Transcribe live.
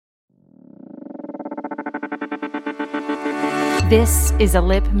This is a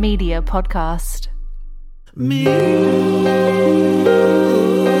Lip Media podcast.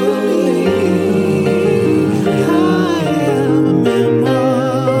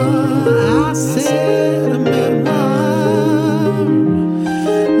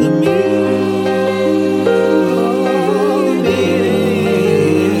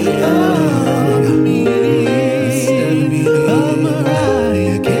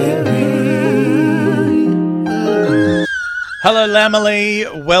 Hello, Lamely.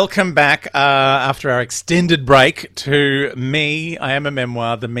 Welcome back after our extended break to Me, I Am a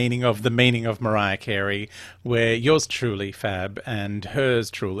Memoir, the meaning of Mariah Carey, where yours truly, Fab, and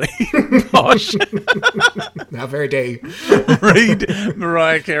hers truly, Posh, How very day. read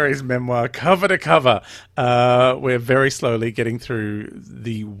Mariah Carey's memoir cover to cover. We're very slowly getting through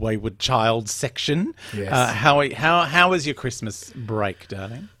the Wayward Child section. Yes. How was your Christmas break,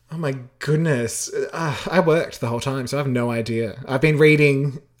 darling? Oh my goodness. I worked the whole time, so I have no idea. I've been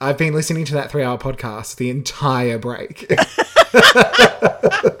listening to that 3-hour podcast the entire break.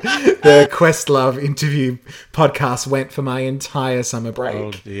 The Questlove interview podcast went for my entire summer break.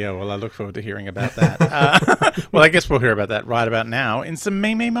 Oh dear, well I look forward to hearing about that. Well, I guess we'll hear about that right about now in some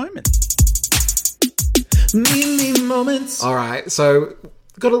Me moments. Me moments. All right, so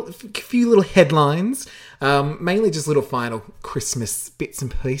got a few little headlines. Mainly just little final Christmas bits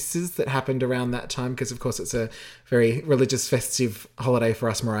and pieces that happened around that time because, of course, it's a very religious, festive holiday for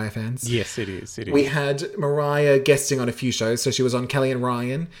us Mariah fans. Yes, it is. We had Mariah guesting on a few shows. So she was on Kelly and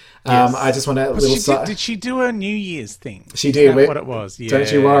Ryan. Yes. I just want to... Did she do a New Year's thing? She did. Is that what it was? Yes.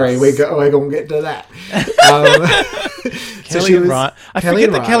 Don't you worry. We're going to get to that. Kelly and Ryan. I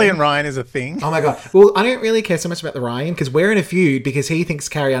forget that Kelly and Ryan is a thing. Oh my God. Well, I don't really care so much about the Ryan because we're in a feud because he thinks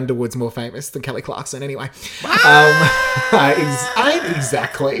Carrie Underwood's more famous than Kelly Clarkson anyway.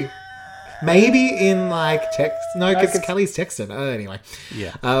 Exactly. Maybe in like text. No, because Kelly's texting. Anyway.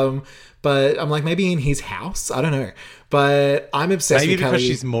 Yeah. But I'm like, maybe in his house. I don't know. But I'm obsessed with Kelly. Maybe because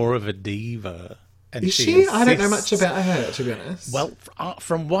she's more of a diva. And Is she? I don't know much about her, to be honest. Well,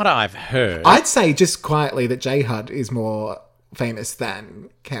 from what I've heard... I'd say just quietly that J Hud is more famous than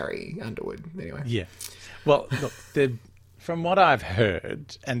Carrie Underwood, anyway. Yeah. Well, look, from what I've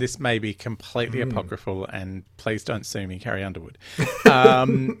heard, and this may be completely apocryphal, and please don't sue me, Carrie Underwood,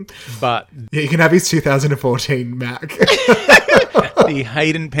 but... Yeah, you can have his 2014 Mac. The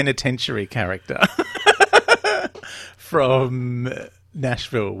Hayden Penitentiary character from...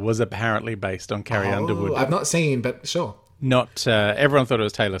 Nashville was apparently based on Carrie Underwood. I've not seen, but sure. Not everyone thought it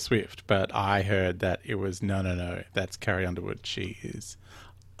was Taylor Swift, but I heard that it was no. That's Carrie Underwood. She is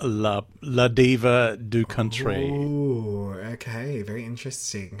la diva du country. Ooh, okay, very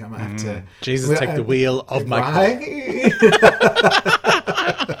interesting. I might have to. Jesus, take the wheel of my car.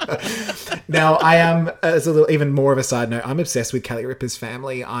 Now, I am, as a little, even more of a side note, I'm obsessed with Kelly Ripa's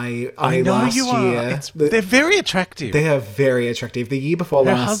family. I know last you are. Year, they're very attractive. They are very attractive. The year before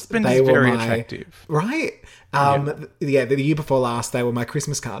Her last, husband they is were very my, attractive. Right? The year before last, they were my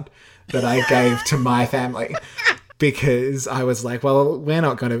Christmas card that I gave to my family. Because I was like, well, we're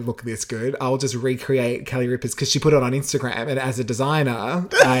not going to look this good. I'll just recreate Kelly Ripa's, because she put it on Instagram. And as a designer,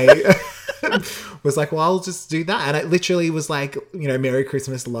 I was like, well, I'll just do that. And it literally was like, Merry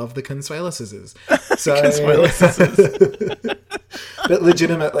Christmas, love the Consuelo scissors. So, Consuelo scissors. But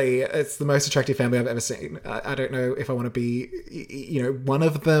legitimately, it's the most attractive family I've ever seen. I don't know if I want to be, one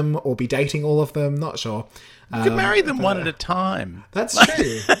of them or be dating all of them. Not sure. You can marry them one at a time. That's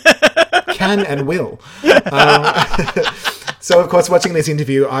true. Can and will. So, of course, watching this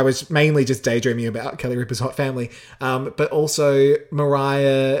interview, I was mainly just daydreaming about Kelly Ripa's hot family. But also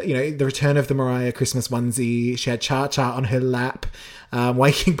Mariah, the return of the Mariah Christmas onesie. She had Cha-Cha on her lap,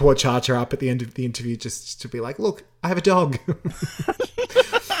 waking poor Cha-Cha up at the end of the interview just to be like, look, I have a dog.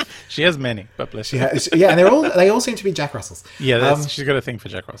 She has many, but bless her. Yeah, and they all seem to be Jack Russells. Yeah, she's got a thing for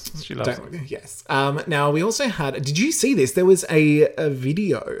Jack Russells. She loves them. Yes. Now, we also had... Did you see this? There was a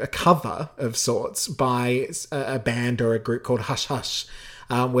video, a cover of sorts by a band or a group called Hush Hush,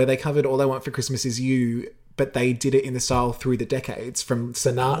 where they covered All I Want for Christmas Is You, but they did it in the style through the decades, from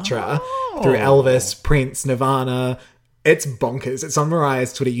Sinatra through Elvis, Prince, Nirvana... It's bonkers. It's on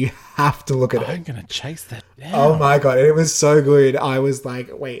Mariah's Twitter. You have to look at it. I'm going to chase that down. Oh my God. It was so good. I was like,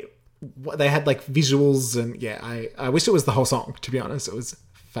 wait, what? They had like visuals and I wish it was the whole song, to be honest. It was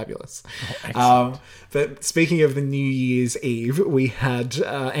fabulous. But speaking of the New Year's Eve, we had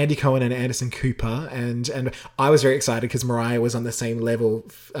Andy Cohen and Anderson Cooper, and I was very excited because Mariah was on the same level,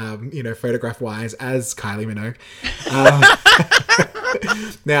 photograph-wise as Kylie Minogue.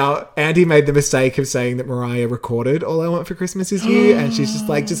 Now, Andy made the mistake of saying that Mariah recorded All I Want for Christmas Is You, and she's just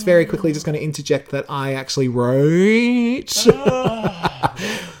like, just very quickly just going to interject that I actually wrote.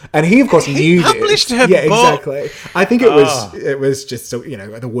 And he, of course, knew published this. her Yeah, book. exactly. I think it was just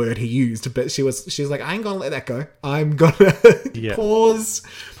the word he used, but she was like, I ain't gonna let that go. I'm gonna pause.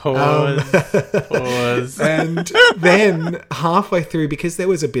 And then halfway through, because there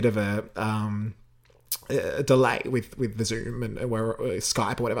was a bit of a delay with the Zoom and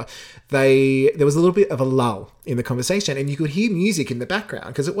Skype or whatever, there was a little bit of a lull in the conversation, and you could hear music in the background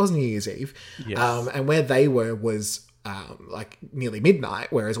because it was New Year's Eve. Yes. And where they were was like nearly midnight,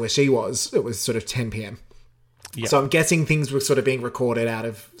 whereas where she was, it was sort of 10 p.m. Yep. So I'm guessing things were sort of being recorded out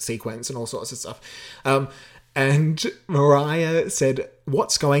of sequence and all sorts of stuff. And Mariah said,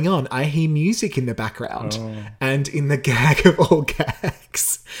 "What's going on? I hear music in the background." And in the gag of all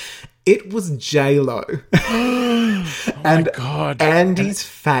gags, it was J-Lo. My God. Andy's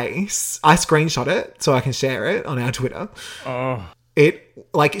face, I screenshot it so I can share it on our Twitter.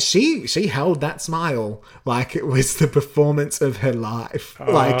 She held that smile like it was the performance of her life.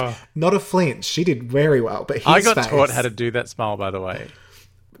 Like, not a flinch. She did very well. But I got taught how to do that smile, by the way.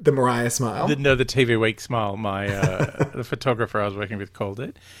 The Mariah smile? The TV Week smile. My the photographer I was working with called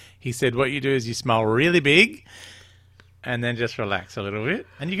it. He said, what you do is you smile really big and then just relax a little bit.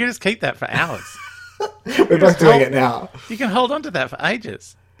 And you can just keep that for hours. We're both doing it now. You can hold on to that for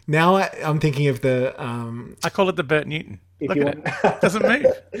ages. Now I'm thinking of the... I call it the Bert Newton. Look at it. It doesn't move.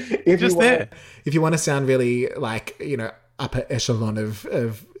 Just there. If you want to sound really like, upper echelon of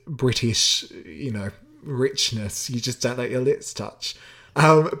British, richness, you just don't let your lips touch.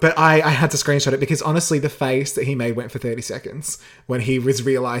 But I had to screenshot it because honestly, the face that he made went for 30 seconds when he was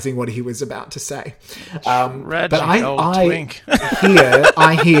realizing what he was about to say. But I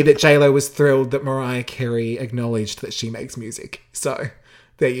hear that J-Lo was thrilled that Mariah Carey acknowledged that she makes music. So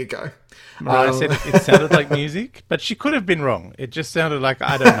there you go. Mariah said it sounded like music, but she could have been wrong. It just sounded like,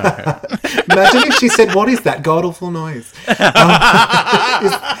 I don't know her. Imagine if she said, "What is that god-awful noise?"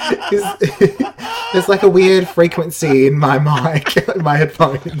 There's like a weird frequency in my mic, my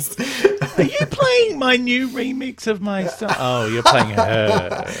headphones. Are you playing my new remix of my song? Oh, you're playing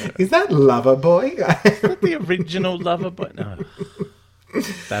her. Is that Loverboy? Is that the original Loverboy? No.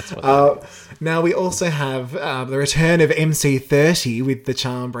 That's what now we also have the return of MC30 with the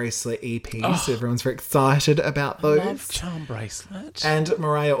Charm Bracelet EPs. Everyone's very excited about those. I love Charm Bracelet. And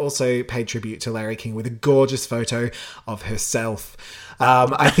Mariah also paid tribute to Larry King with a gorgeous photo of herself.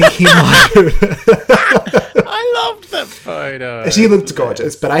 I think he might have... I loved that photo. She looked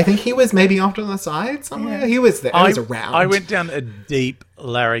gorgeous, but I think he was maybe off to the side somewhere. Yeah. He was there. He was around. I went down a deep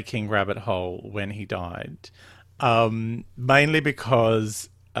Larry King rabbit hole when he died. Mainly because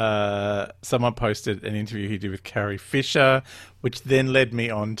someone posted an interview he did with Carrie Fisher, which then led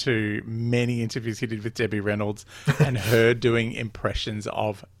me on to many interviews he did with Debbie Reynolds and her doing impressions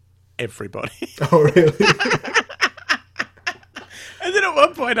of everybody. Oh, really? And then at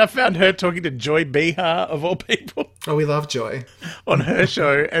one point I found her talking to Joy Behar, of all people. Oh, we love Joy. On her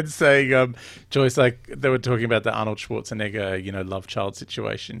show, and saying, Joy's like, they were talking about the Arnold Schwarzenegger, love child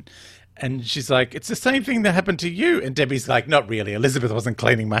situation. And she's like, it's the same thing that happened to you. And Debbie's like, not really. Elizabeth wasn't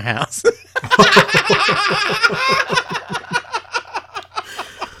cleaning my house.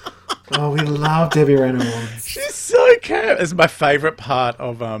 Oh, we love Debbie Reynolds. She's so cute. It's my favourite part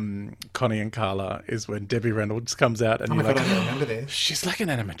of Connie and Carla is when Debbie Reynolds comes out and I like, don't remember this. She's like an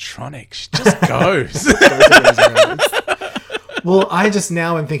animatronic. She just goes. Well, I just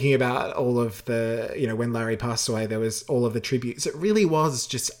now am thinking about all of the, when Larry passed away, there was all of the tributes. It really was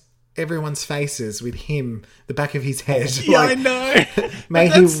just everyone's faces with him, the back of his head. Yeah, I know. May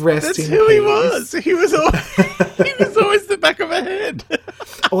he rest in peace. That's who he was. He was always the back of a head.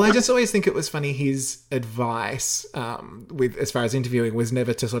 Well, I just always think it was funny. His advice, with as far as interviewing, was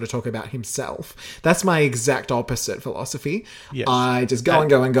never to sort of talk about himself. That's my exact opposite philosophy. Yes. I just go and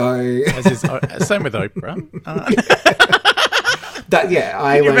go and go. Same with Oprah. Can you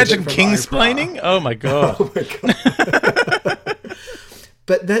imagine kingsplaining? Oh my god. Oh my god.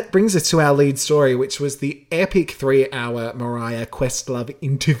 But that brings us to our lead story, which was the epic 3-hour Mariah Questlove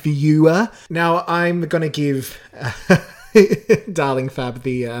interviewer. Now, I'm going to give Darling Fab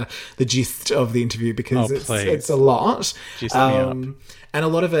the gist of the interview because it's a lot. And a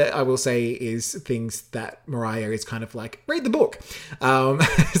lot of it, I will say, is things that Mariah is kind of like, read the book.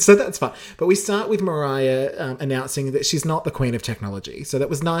 So that's fun. But we start with Mariah announcing that she's not the queen of technology. So that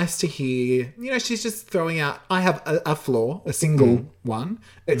was nice to hear. You know, she's just throwing out, I have a flaw, a single one.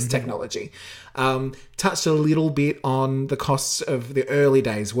 It's technology. Touched a little bit on the costs of the early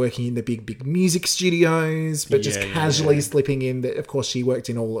days working in the big music studios, but just casually slipping in that, of course, she worked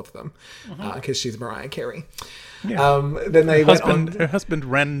in all of them because she's Mariah Carey. Yeah. Then they went on. Her husband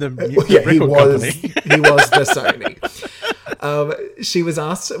ran the record he was company. he was the Sony. She was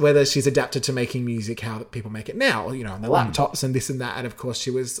asked whether she's adapted to making music how people make it now, you know, on the laptops and this and that. And of course, she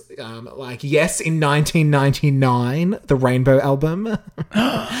was like, yes, in 1999, the Rainbow album.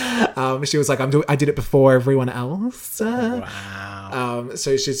 She was like, I did it before everyone else. Wow.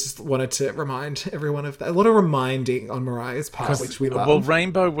 So she just wanted to remind everyone of that. A lot of reminding on Mariah's part, which we love. Well,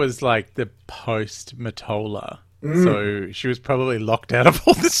 Rainbow was like the post Mottola. So she was probably locked out of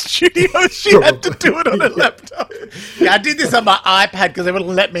all the studios. She had to do it on her laptop. Yeah, I did this on my iPad because they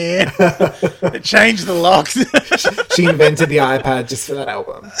wouldn't let me in. They changed the locks. She invented the iPad just for that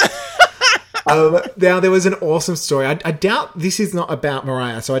album. Now, there was an awesome story. I doubt this is not about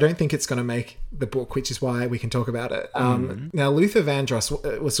Mariah, so I don't think it's going to make the book, which is why we can talk about it. Now, Luther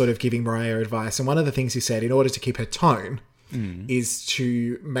Vandross was sort of giving Mariah advice, and one of the things he said, in order to keep her tone, is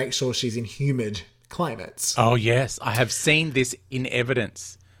to make sure she's in humid climates. Oh, yes. I have seen this in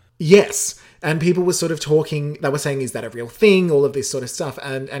evidence. Yes. And people were sort of talking, they were saying, is that a real thing? All of this sort of stuff.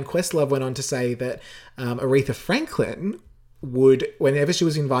 And Questlove went on to say that Aretha Franklin would, whenever she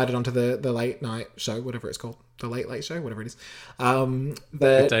was invited onto the late night show, whatever it's called, the late late show, whatever it is,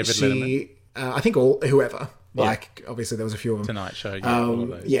 that David she, Letterman. I think whoever, like obviously there was a few of them. Tonight Show, all of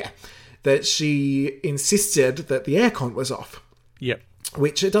those. Yeah. That she insisted that the aircon was off. Yep.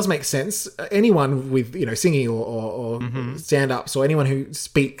 Which it does make sense. Anyone with, you know, singing or stand-ups or anyone who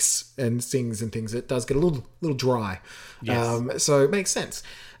speaks and sings and things, it does get a little dry. Yes. So it makes sense.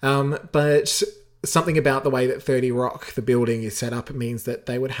 But something about the way that 30 Rock, the building, is set up, means that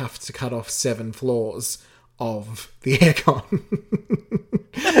they would have to cut off 7 floors of the aircon.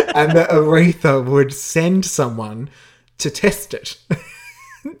 And that Aretha would send someone to test it.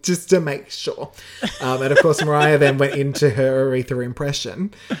 Just to make sure. And of course, Mariah then went into her Aretha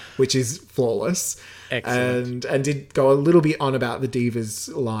impression, which is flawless. Excellent. And did go a little bit on about the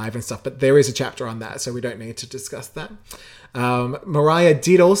Divas Live and stuff, but there is a chapter on that, so we don't need to discuss that. Mariah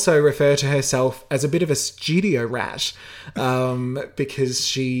did also refer to herself as a bit of a studio rat, because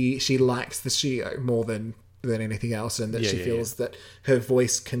she likes the studio more than anything else, and that she feels that her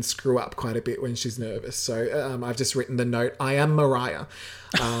voice can screw up quite a bit when she's nervous. So I've just written the note, I am Mariah.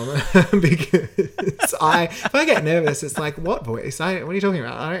 Because if I get nervous, it's like, what voice? What are you talking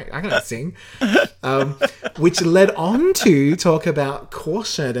about? I can't sing. Which led on to talk about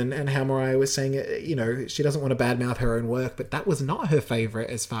Caution and how Mariah was saying, you know, she doesn't want to badmouth her own work, but that was not her favourite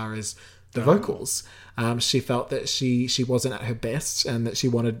as far as the vocals. She felt that she wasn't at her best and that she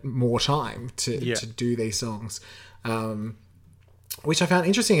wanted more time to do these songs, which I found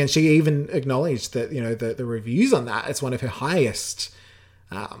interesting. And she even acknowledged that, you know, the reviews on that, it's one of her highest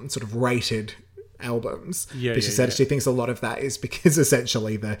sort of rated albums. But she said she thinks a lot of that is because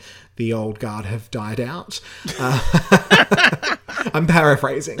essentially the old guard have died out. I'm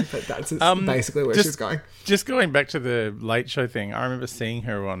paraphrasing, but that's basically where she's going. Just going back to the Late Show thing, I remember seeing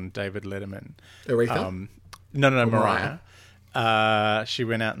her on David Letterman. Aretha? No, Mariah. She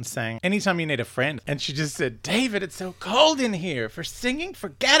went out and sang Anytime You Need a Friend. And she just said, David, it's so cold in here. For singing,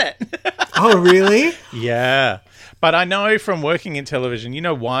 forget it. Oh, really? Yeah. But I know from working in television, you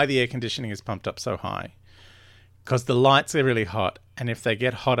know why the air conditioning is pumped up so high? Because the lights are really hot. And if they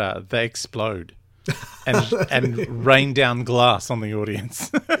get hotter, they explode. and rain down glass on the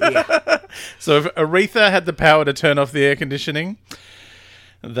audience. So if Aretha had the power to turn off the air conditioning,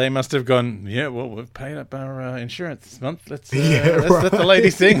 they must have gone, yeah, well, we've paid up our insurance this month. Let's let the lady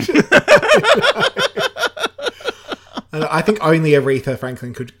sing. I think only Aretha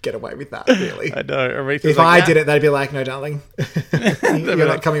Franklin could get away with that, really. I know. Aretha's if I did it, they'd be like, no, darling. You're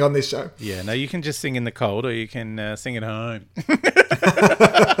not coming on this show. Yeah, no, you can just sing in the cold or you can sing at home.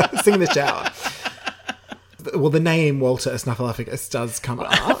 Sing in the shower. Well, the name Walter Snuffleupagus does come up.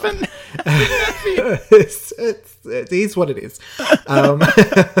 It is what it is.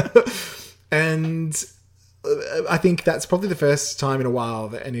 And I think that's probably the first time in a while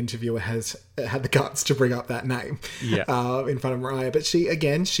that an interviewer has had the guts to bring up that name in front of Mariah. But she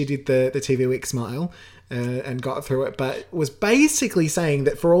did the TV Week smile and got through it, but was basically saying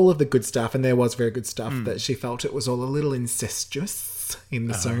that for all of the good stuff, and there was very good stuff, that she felt it was all a little incestuous in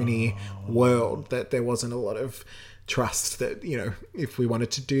the Sony world, that there wasn't a lot of trust that, you know, if we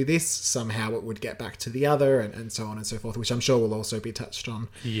wanted to do this, somehow it would get back to the other, and so on and so forth, which I'm sure will also be touched on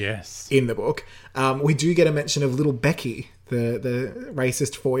in the book. We do get a mention of little Becky, the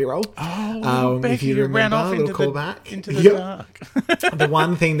racist 4-year-old. Becky, if you remember, ran off little into callback. into the dark. The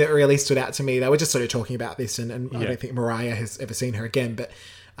one thing that really stood out to me, they were just sort of talking about this, and I don't think Mariah has ever seen her again, but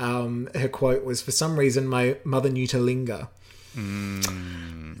her quote was, "For some reason, my mother knew to linger."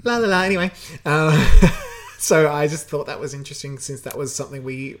 La la la. Anyway, so I just thought that was interesting, since that was something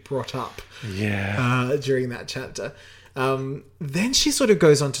we brought up during that chapter. Then she sort of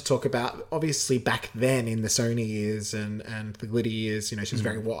goes on to talk about, obviously back then in the Sony years and the glitter years, you know, she was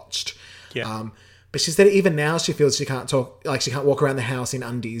very watched. But she said even now she feels she can't talk, like she can't walk around the house in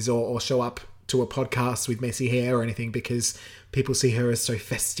undies or show up to a podcast with messy hair or anything, because people see her as so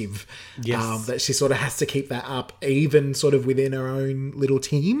festive. That she sort of has to keep that up, even sort of within her own little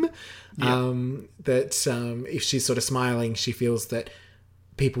team. If she's sort of smiling, she feels that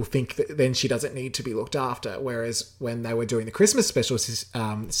people think that then she doesn't need to be looked after. Whereas when they were doing the Christmas special,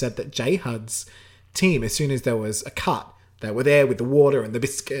 said that J Hud's team, as soon as there was a cut, they were there with the water and the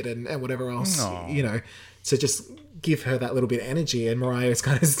biscuit and whatever else, you know, to just give her that little bit of energy. And Mariah's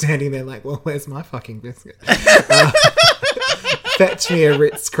kind of standing there like, well, where's my fucking biscuit? Fetch me a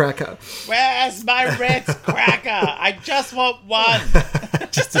Ritz cracker. Where's my Ritz cracker? I just want one.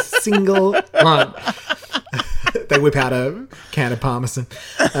 Just a single one. They whip out a can of Parmesan.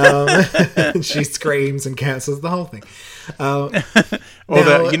 She screams and cancels the whole thing.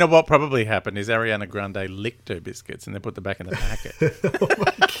 You know what probably happened is Ariana Grande licked her biscuits and then put them back in the packet. Oh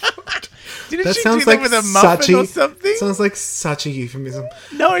my God. Didn't she do that with a muffin or something? Sounds like such a euphemism.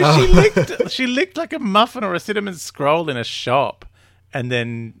 No, she licked like a muffin or a cinnamon scroll in a shop and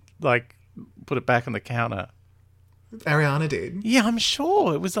then like put it back on the counter. Ariana did? Yeah, I'm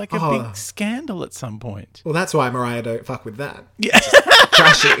sure. It was like a big scandal at some point. Well, that's why Mariah don't fuck with that. Yeah.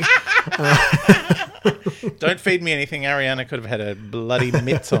 Trashy. Don't feed me anything. Ariana could have had a bloody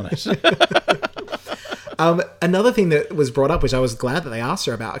mitts on it. Another thing that was brought up, which I was glad that they asked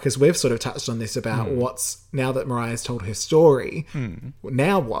her about, because we've sort of touched on this about now that Mariah's told her story,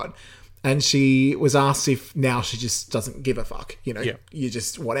 now what? And she was asked if now she just doesn't give a fuck, you know, you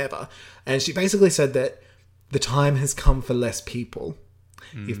just whatever. And she basically said that the time has come for less people.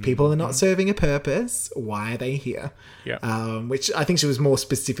 If people are not serving a purpose, why are they here? Which I think she was more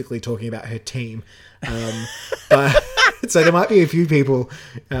specifically talking about her team. But so there might be a few people.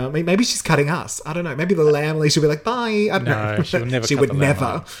 Maybe she's cutting us. I don't know. Maybe the Lamley should be like, bye. I don't know. She would never. She would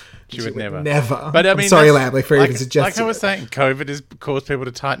never. She would never. Never. But I mean, I'm sorry, Lamley, for even suggesting. Like I was saying, COVID has caused people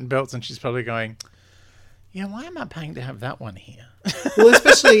to tighten belts, and she's probably going, yeah, why am I paying to have that one here? Well,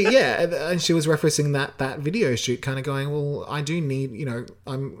 especially, and she was referencing that video shoot, kind of going, well, I do need, you know,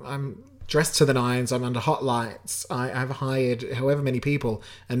 I'm dressed to the nines, I'm under hot lights, I've hired however many people,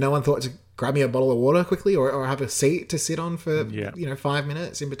 and no one thought to grab me a bottle of water quickly or have a seat to sit on for, 5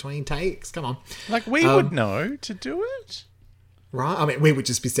 minutes in between takes. Come on. Like, we would know to do it. Right? I mean, we would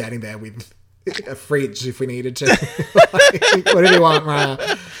just be standing there with a fridge if we needed to. Like, what do you want,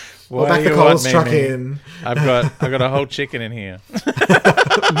 Mariah? Or back the Coles truck in. I've got a whole chicken in here.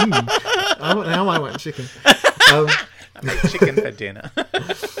 Now I want chicken. I made chicken for dinner.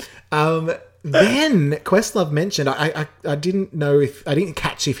 Then Questlove mentioned, I didn't know if, I didn't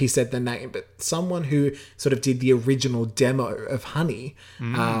catch if he said the name, but someone who sort of did the original demo of Honey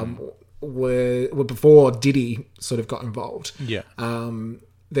were before Diddy sort of got involved. Yeah.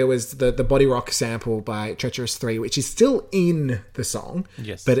 There was the Body Rock sample by Treacherous 3, which is still in the song.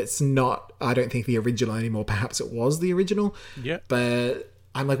 Yes. But it's not, I don't think, the original anymore. Perhaps it was the original. Yeah. But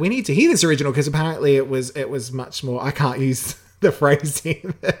I'm like, we need to hear this original, because apparently it was much more, I can't use the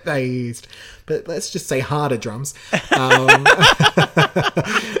phrasing that they used, but let's just say harder drums. Now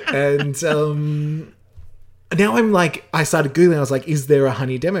I'm like, I started Googling, I was like, is there a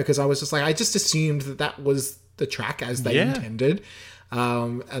Honey demo? Because I was just like, I just assumed that was the track as they intended.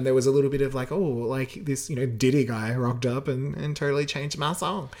 And there was a little bit of like, oh, like this, you know, Diddy guy rocked up and totally changed my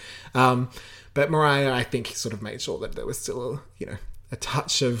song. But Mariah, I think, sort of made sure that there was still, a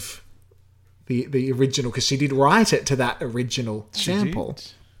touch of the original, because she did write it to that original sample.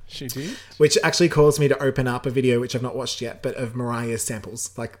 She did. Which actually caused me to open up a video, which I've not watched yet, but of Mariah's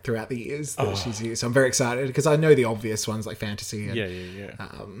samples, like throughout the years that she's used. So I'm very excited, because I know the obvious ones like Fantasy.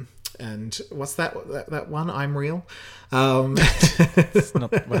 And, and what's that one? I'm Real. It's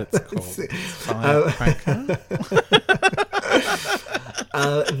not what it's called. It's Firecracker.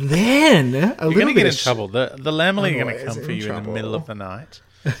 Then you're going to get in trouble. The Lamley are going to come for you in the middle of the night.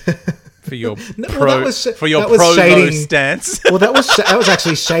 For your pro stance. Well, that was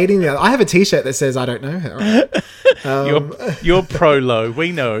actually shading the other. I have a T-shirt that says I don't know her. You're pro-low.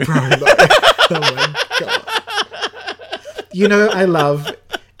 We know. Oh my God. You know, I love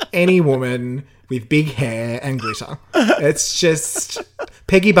any woman with big hair and glitter. It's just...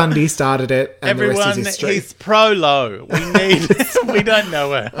 Peggy Bundy started it, and the rest is history. Is pro-low. We don't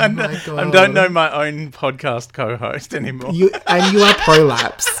know her. Oh my God. I don't know my own podcast co-host anymore. You are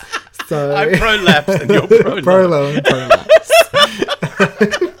prolapse. So I'm prolapse and you're pro-low. Prolo and prolapse.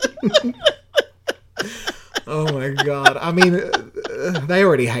 Oh my God. I mean, they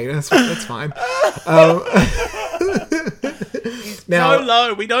already hate us. That's fine. Now, No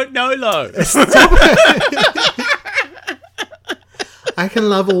low. We don't know low. I can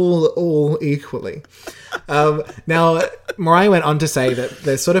love all equally. Now, Mariah went on to say that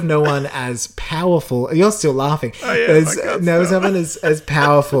there's sort of no one as powerful. You're still laughing. Oh, yeah, There's no one as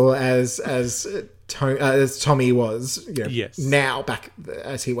powerful as Tommy was. You know, Yes. Now back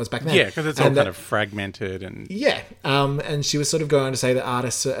as he was back then. Yeah, because it's all kind of fragmented and... Yeah. And she was sort of going on to say that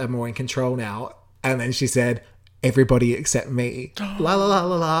artists are more in control now. And then she said, everybody except me. La la la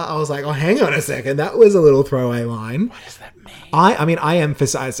la la. I was like, oh, hang on a second. That was a little throwaway line. What does that mean? I mean, I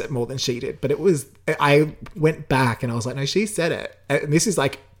emphasized it more than she did, but I went back and I was like, no, she said it. And this is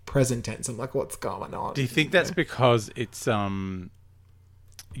like present tense. I'm like, what's going on? Do you think that's because it's,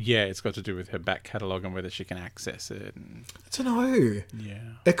 it's got to do with her back catalogue and whether she can access it? And... I don't know. Yeah.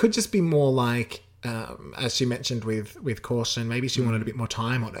 It could just be more like, as she mentioned with Caution, maybe she wanted a bit more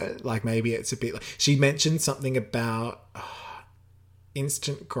time on it. Like maybe it's a bit like, she mentioned something about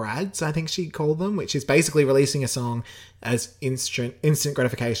instant grads, I think she called them, which is basically releasing a song as instant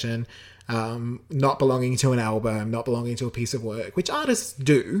gratification, not belonging to an album, not belonging to a piece of work, which artists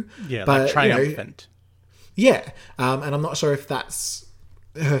do. Yeah, but, like triumphant. Yeah. And I'm not sure if that's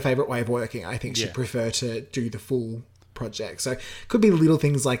her favourite way of working. I think she'd prefer to do the full project. So could be little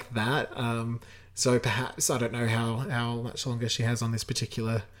things like that. So perhaps, I don't know how much longer she has on this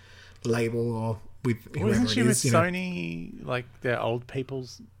particular label or with whoever Wasn't she it with is. You know. Sony, like their old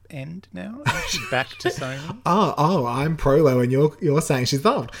people's end now? Isn't she back to Sony? Oh, I'm Prolo and you're saying she's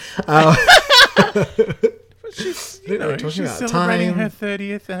old. She's, talking she's about celebrating time. her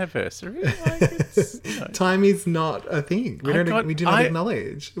 30th anniversary. Like it's, Time is not a thing. We do not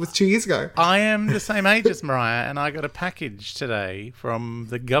acknowledge. It was 2 years ago. I am the same age as Mariah, and I got a package today from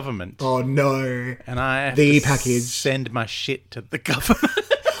the government. Oh no! And I have The to package. send my shit to the government.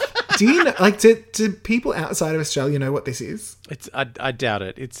 Do you know, like, do people outside of Australia know what this is? I doubt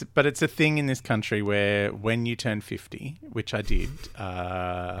it. But it's a thing in this country where when you turn 50, which I did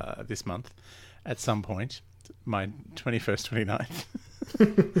this month at some point, my 21st,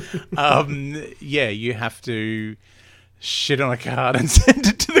 29th, you have to shit on a card and send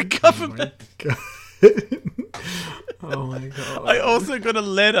it to the government. Oh my God. I also got a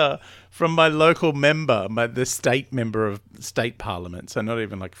letter from my local member, the state member of state parliament, so not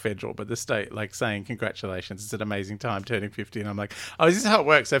even like federal, but the state, like saying, congratulations, it's an amazing time turning 50. And I'm like, oh, is this how it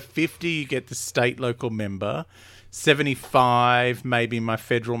works? So 50, you get the state local member. 75, maybe my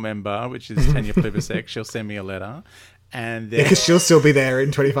federal member, which is Tanya Plibersek, she'll send me a letter. And then, Because she'll still be there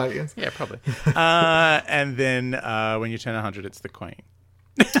in 25 years. yeah, probably. And then when you turn 100, it's the Queen.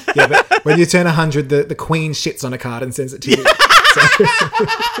 Yeah, but when you turn 100, the Queen shits on a card and sends it to you.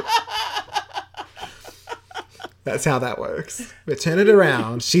 That's how that works. But turn it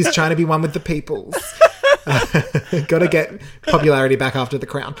around. She's trying to be one with the peoples. Got to get popularity back after the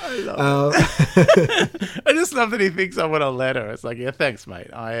crown. I just love that he thinks I want a letter. It's like, yeah, thanks, mate.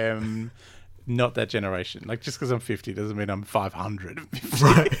 I am not that generation. Like, just because I'm 50 doesn't mean I'm 500.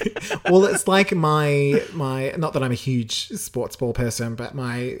 Right. Well, it's like my not that I'm a huge sports ball person, but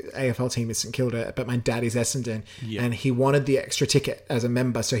my AFL team is St Kilda, but my dad is Essendon, and he wanted the extra ticket as a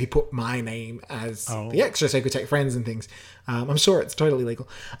member, so he put my name as the extra so he could take friends and things. I'm sure it's totally legal.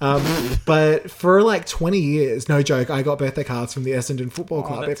 But for like 20 years, no joke, I got birthday cards from the Essendon Football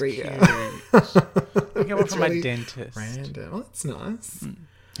Club every year. I get one from my really dentist. Random. Well, that's nice.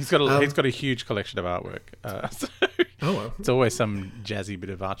 He's got a huge collection of artwork. So it's always some jazzy bit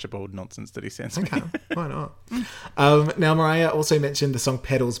of Archibald nonsense that he sends me. Okay, why not? Now, Mariah also mentioned the song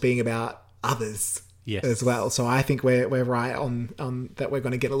Petals being about others as well. So I think we're right on that. We're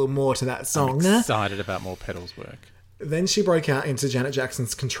going to get a little more to that song. I'm excited about more Petals work. Then she broke out into Janet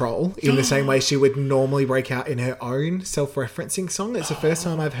Jackson's Control in the same way she would normally break out in her own self-referencing song. It's the first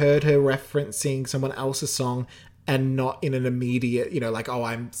time I've heard her referencing someone else's song and not in an immediate, like, oh,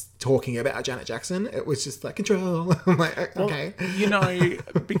 I'm talking about Janet Jackson. It was just like, Control. I'm like, okay. Well,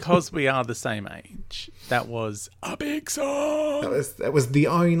 because we are the same age, that was a big song. That was the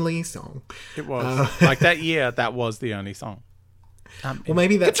only song. It was. Like that year, that was the only song. Well,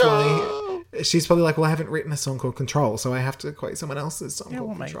 maybe that's why she's probably like, well, I haven't written a song called Control, so I have to quote someone else's song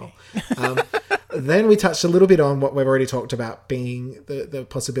called well, Control. Then we touched a little bit on what we've already talked about, being the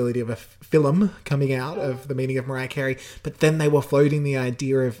possibility of a film coming out of the meaning of Mariah Carey. But then they were floating the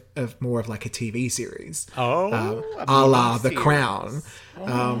idea of more of like a TV series. A la The Crown.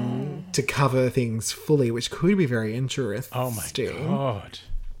 To cover things fully, which could be very interesting. Oh my God.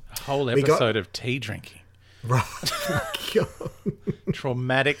 A whole episode of tea drinking. Right.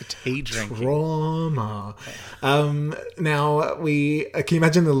 Traumatic tea drinking. Trauma. Now can you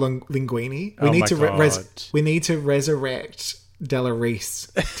imagine the linguini? We need to resurrect Della Reese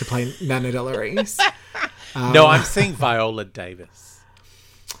to play Nana Della Reese. No, I'm seeing Viola Davis.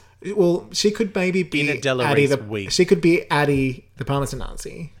 Well, she could maybe be In a Della Addie Reese she could be Addie the Parmesan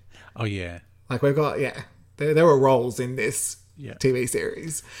Nazi. Oh yeah. Like we've got there were roles in this TV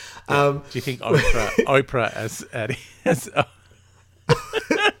series. Do you think Oprah as Addie as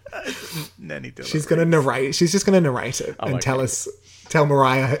Nanny Della She's going to narrate. She's just going to narrate it and tell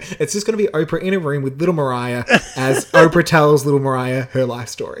Mariah. It's just going to be Oprah in a room with little Mariah as Oprah tells little Mariah her life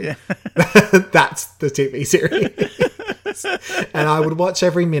story. Yeah. That's the TV series. And I would watch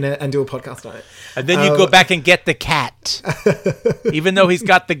every minute and do a podcast on it. And then you go back and get the cat. Even though he's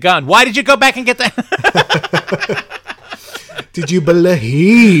got the gun. Why did you go back and get the... Did you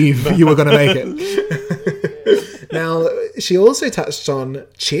believe you were going to make it? Now, she also touched on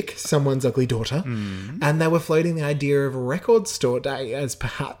Chick, Someone's Ugly Daughter, and they were floating the idea of a record store day as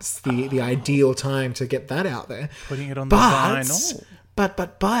perhaps the ideal time to get that out there. Putting it on the vinyl.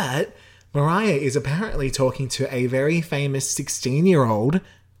 But Mariah is apparently talking to a very famous 16-year-old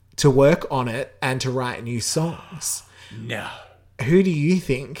to work on it and to write new songs. No. Who do you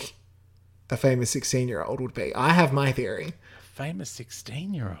think a famous 16-year-old would be? I have my theory. Famous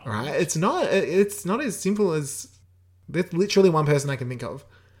 16-year-old. Right? It's not as simple as... There's literally one person I can think of.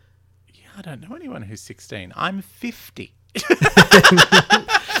 Yeah, I don't know anyone who's 16. I'm 50.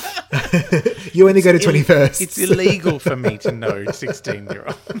 You only go to 21st. It's illegal for me to know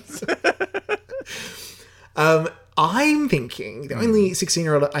 16-year-olds. I'm thinking the only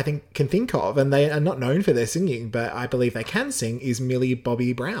 16-year-old I can think of, and they are not known for their singing, but I believe they can sing, is Millie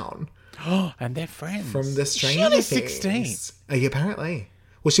Bobby Brown. Oh, and they're friends. From the Stranger Things. Things. 16. Yeah, apparently.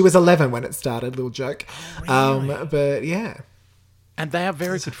 Well, she was 11 when it started, little joke. Oh, really? But yeah. And they are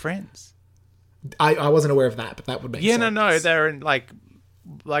very good friends. I wasn't aware of that, but that would make sense. Yeah, no, they're in like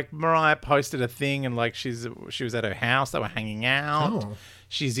Mariah posted a thing and like she was at her house, they were hanging out. Oh.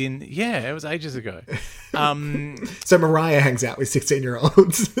 She's in, it was ages ago. So Mariah hangs out with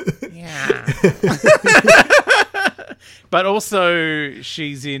 16-year-olds. Yeah. But also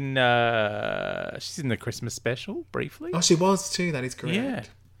she's in the Christmas special briefly. Oh, she was too, that is correct. Yeah.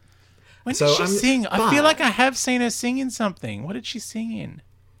 When did she sing? I feel like I have seen her sing in something. What did she sing in?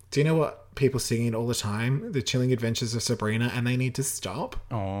 Do you know what people sing in all the time? The Chilling Adventures of Sabrina, and they need to stop.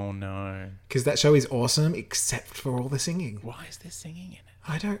 Oh, no. Because that show is awesome, except for all the singing. Why is there singing in it?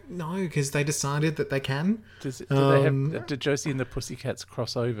 I don't know, because they decided that they can. Did Josie and the Pussycats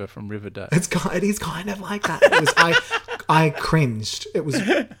cross over from Riverdale? It is kind of like that. I cringed. It was.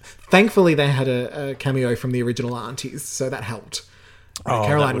 Thankfully, they had a cameo from the original aunties, so that helped.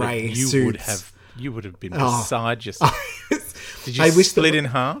 Caroline Ray. You would have been beside yourself. Did you split in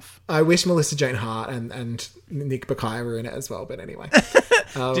half? I wish Melissa Joan Hart and Nick Bakay were in it as well, but anyway.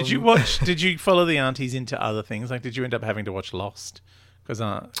 Did you follow the aunties into other things? Like, did you end up having to watch Lost?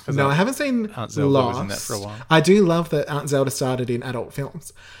 No, I haven't seen Aunt Zelda Lost. was in that for a while. I do love that Aunt Zelda started in adult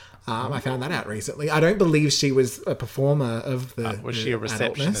films. I found that out recently. I don't believe she was a performer of the Was she a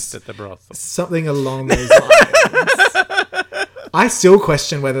receptionist adultness. at the brothel? Something along those lines. I still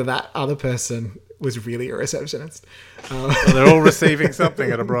question whether that other person was really a receptionist. Well, they're all receiving something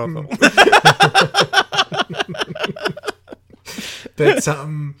at a brothel. But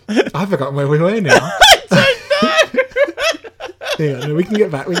I've forgotten where we were now. Hang on, we can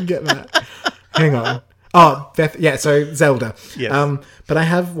get back. Hang on. Oh, Beth. Yeah, so Zelda. Yes. But I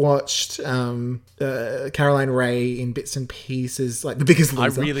have watched Caroline Ray in bits and pieces, like The Biggest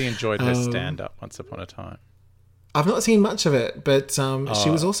Loser. I really enjoyed her stand-up once upon a time. I've not seen much of it, but she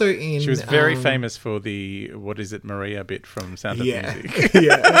was also in... She was very famous for the, what is it, Maria bit from Sound of Music.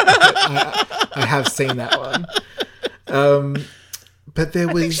 Yeah, I have seen that one. But there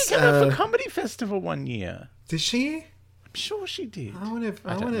was... I think she came out for Comedy Festival one year. Did she? I'm sure she did. I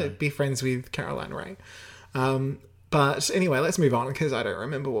want to be friends with Caroline Ray. But anyway, let's move on because I don't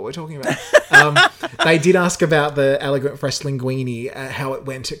remember what we're talking about. They did ask about the Elegant Fresh Linguini, how it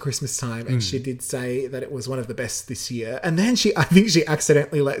went at Christmas time, and she did say that it was one of the best this year. And then I think she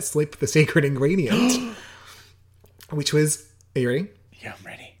accidentally let slip the secret ingredient, which was, are you ready? Yeah, I'm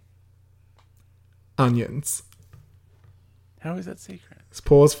ready. onions? How is that secret? Let's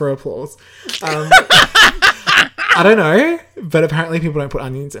pause for applause. I don't know, but apparently people don't put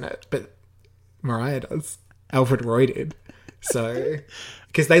onions in it. But Mariah does. Alfred Roy did. So,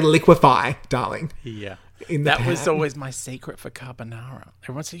 because they liquefy, darling. Yeah. In the That was pan. always my secret for carbonara.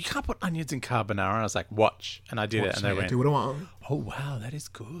 Everyone said, you can't put onions in carbonara. I was like, watch. And I did it. And they went, do what I want. oh, wow, that is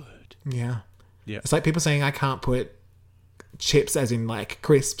good. Yeah. Yeah. It's like people saying I can't put chips, as in like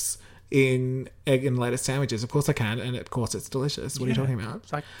crisps, in egg and lettuce sandwiches. Of course I can, and of course it's delicious. What are you talking about?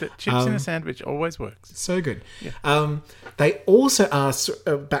 It's like the chips in a sandwich always works. So good. They also asked,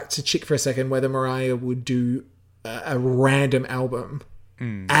 back to Chick for a second, whether Mariah would do a random album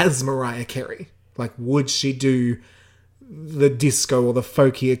as Mariah Carey. Like, would she do the disco or the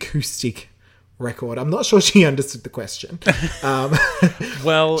folky acoustic record? I'm not sure she understood the question.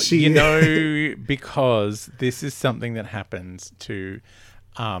 Well, She- you know, because this is something that happens to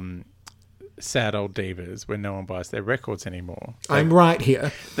sad old divas when no one buys their records anymore. I'm right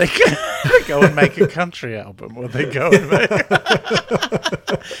here. They go and make a country album, or they go and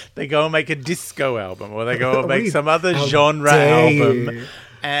make a disco album, or they go and make some other How genre dare album. you.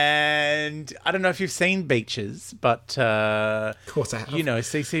 And I don't know if you've seen Beaches, but Of course I have. you know,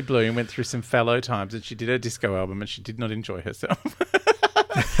 CC Bloom went through some fallow times, and she did a disco album, and she did not enjoy herself.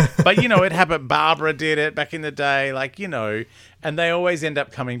 But, you know, it happened. Barbara did it back in the day, like, you know, and they always end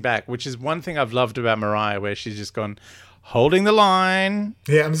up coming back, which is one thing I've loved about Mariah, where she's just gone, holding the line.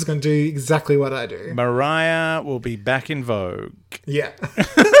 Yeah, I'm just going to do exactly what I do. Mariah will be back in vogue. Yeah.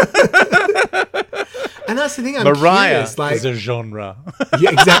 And that's the thing. I'm Mariah curious, like, is a genre.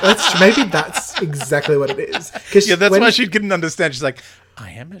 yeah, exactly. Maybe that's exactly what it is. 'Cause Yeah, that's when- why she couldn't understand. She's like,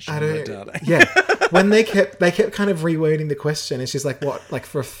 I am a I genre, don't. darling. Yeah, when they kept kind of rewording the question, and she's like, "What? Like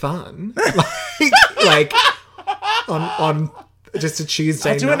for fun? like on just a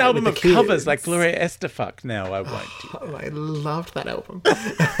Tuesday I'll do night an album with of the covers kids?" like Gloria Estefan. No, I won't. Oh, I loved that album.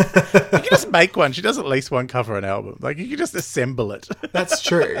 You can just make one. She does at least one cover an album. Like, you can just assemble it. That's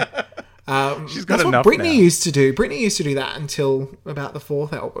true. She's got That's enough what Britney now. used to do. Britney used to do that until about the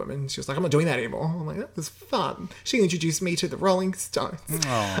 4th album, and she was like, "I'm not doing that anymore." I'm like, "That was fun." She introduced me to the Rolling Stones.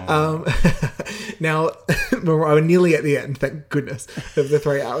 Now, we're nearly at the end, thank goodness, of the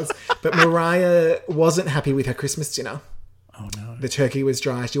 3 hours. But Mariah wasn't happy with her Christmas dinner. Oh, no. The turkey was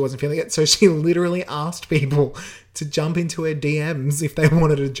dry. She wasn't feeling it. So she literally asked people to jump into her DMs if they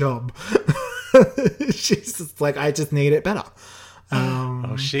wanted a job. She's just like, I just need it better.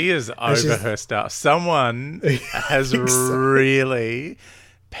 Oh, she is over she's- her stuff. Someone has think so. really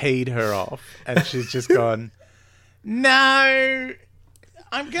paid her off, and she's just gone, no,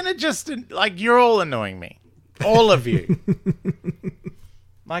 I'm going to just, like, you're all annoying me. All of you.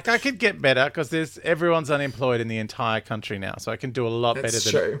 Like, I could get better because everyone's unemployed in the entire country now, so I can do a lot That's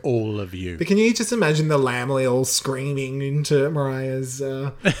better than true. all of you. But can you just imagine the Lamley all screaming into Mariah's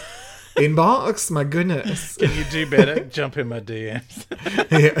inbox? My goodness. Can you do better? Jump in my DMs.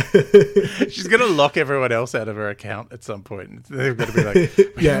 Yeah. She's going to lock everyone else out of her account at some point. They're going to be like,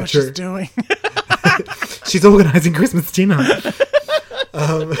 what Yeah, what true. she's doing? She's organising Christmas dinner.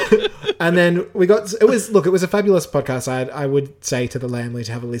 And then it was a fabulous podcast. I would say to the Lamley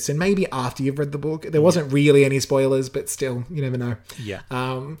to have a listen, maybe after you've read the book. There wasn't really any spoilers, but still, you never know. Yeah.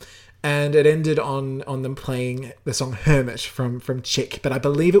 And it ended on them playing the song Hermit from Chick, but I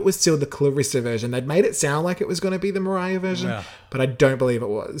believe it was still the Clarissa version. They'd made it sound like it was going to be the Mariah version, Yeah. but I don't believe it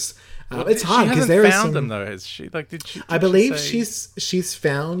was. It's hard She because hasn't there is found some. them, though, has she? Like, did she? I did she believe say- she's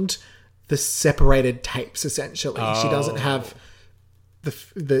found the separated tapes. Essentially, she doesn't have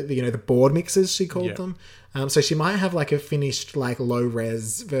the board mixes, she called Yeah. them. So she might have like a finished like low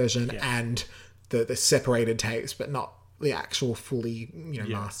res version and the separated tapes, but not the actual fully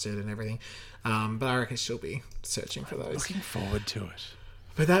mastered and everything. But I reckon she'll be searching for those. Looking forward to it.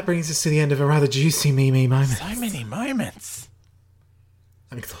 But that brings us to the end of a rather juicy me moment. So many moments.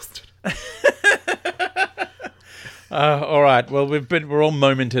 I'm exhausted. All right. Well, we're all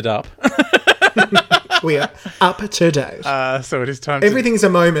momented up. We are up to date. So it is time Everything's a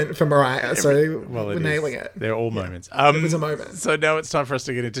moment for Mariah, so well, we're it nailing is. it. They're all moments. It was a moment. So now it's time for us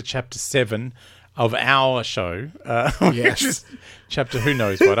to get into chapter 7 of our show. Yes. Which is chapter who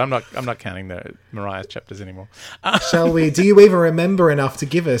knows what. I'm not counting the Mariah's chapters anymore. Shall we? Do you even remember enough to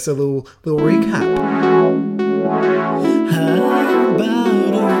give us a little recap?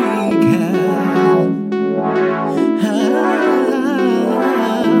 How about a recap?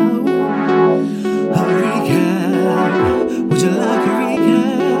 A recap. Would you like a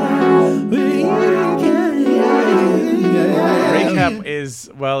recap? Recap is,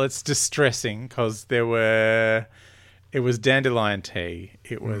 well, it's distressing because there were It was Dandelion Tea.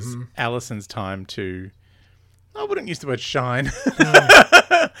 It was Alison's time to... I wouldn't use the word shine.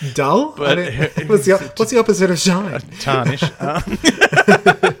 Dull? But what's the opposite of shine? Tarnish.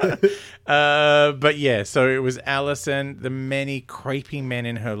 But yeah, so it was Alison, the many creepy men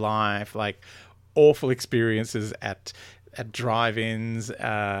in her life, like awful experiences at drive-ins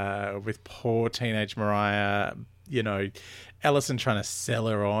with poor teenage Mariah. You know, Alison trying to sell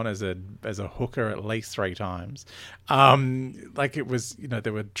her on as a hooker at least 3 times. Like it was, you know,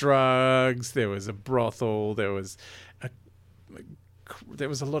 there were drugs, there was a brothel, there was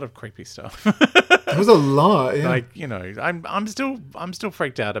a lot of creepy stuff. There was a lot, yeah. Like, you know, I'm still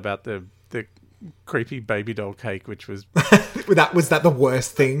freaked out about the creepy baby doll cake, which was was that the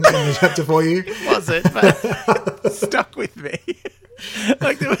worst thing in the chapter for you? Was it? But stuck with me.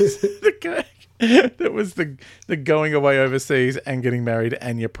 Like there was the cake. That was the going away overseas and getting married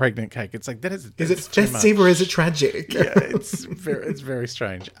and your pregnant cake. It's like that is it festive or is it tragic? Yeah, it's very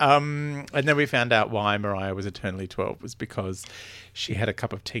strange. And then we found out why Mariah was eternally 12 was because she had a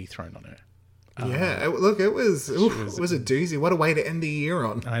cup of tea thrown on her. Yeah, look, it was a doozy. What a way to end the year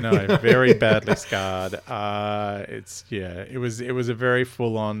on. I know, very badly scarred. It was a very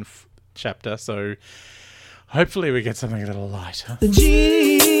full on chapter. So hopefully we get something a little lighter.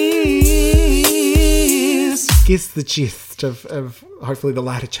 Gives the gist of hopefully the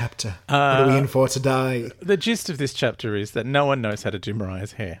latter chapter. What are we in for today? The gist of this chapter is that no one knows how to do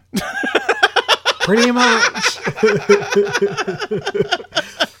Mariah's hair. Pretty much.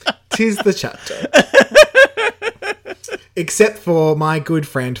 'Tis the chapter. Except for my good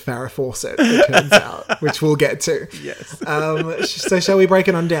friend Farrah Fawcett, it turns out, which we'll get to. Yes. So shall we break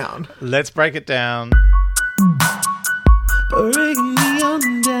it on down? Let's break it down. Break me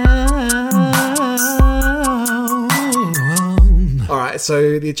on down. All right,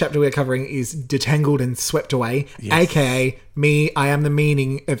 so the chapter we're covering is Detangled and Swept Away, aka me. I am the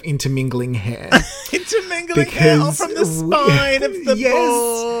meaning of intermingling hair. Intermingling hair from the spine of the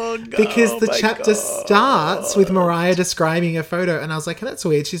book. Because the chapter starts with Mariah describing a photo, and I was like, that's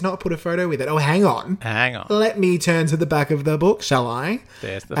weird. She's not put a photo with it. Oh, hang on. Let me turn to the back of the book, shall I?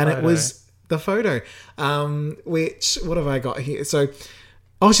 There's the photo. And it was the photo, which, what have I got here? So,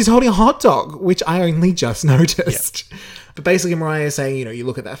 she's holding a hot dog, which I only just noticed. Yep. But basically Mariah is saying, you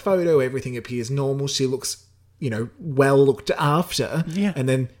look at that photo, everything appears normal. She looks, well looked after. Yeah. And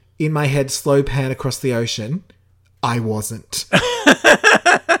then in my head, slow pan across the ocean. I wasn't.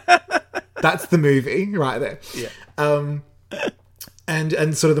 That's the movie right there. Yeah.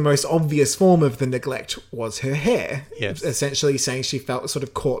 And sort of the most obvious form of the neglect was her hair. Yes. Essentially saying she felt sort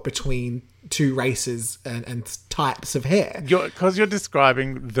of caught between 2 races and types of hair. Because you're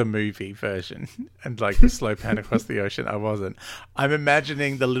describing the movie version and like the slow pan across the ocean. I wasn't. I'm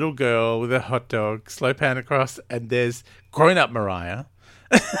imagining the little girl with a hot dog, slow pan across, and there's grown-up Mariah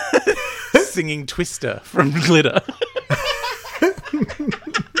singing Twister from Glitter.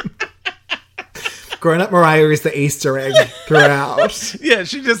 Grown-up Mariah is the Easter egg throughout. Yeah,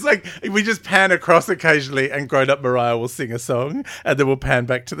 she just we just pan across occasionally and grown-up Mariah will sing a song and then we'll pan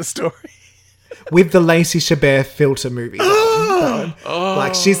back to the story. With the Lacey Chabert filter movie.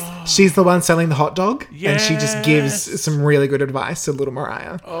 Like she's the one selling the hot dog. Yes. And she just gives some really good advice to little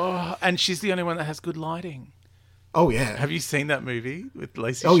Mariah. Oh, and she's the only one that has good lighting. Oh, yeah. Have you seen that movie with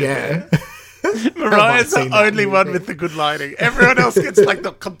Lacey Chabert? Yeah. Mariah's the only one with the good lighting. Everyone else gets like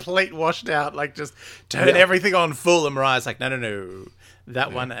the complete washed out, like just turn everything on full, and Mariah's like, no.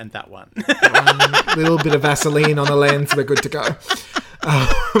 That one and that one. A little bit of Vaseline on the lens, we're good to go.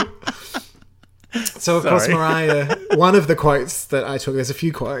 So, of course, Mariah, one of the quotes that I took, there's a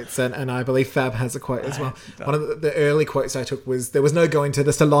few quotes, and I believe Fab has a quote as well. One of the early quotes I took was, there was no going to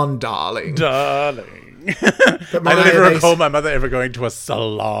the salon, darling. But I don't ever recall my mother ever going to a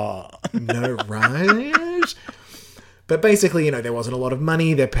salon. No, right? But basically, there wasn't a lot of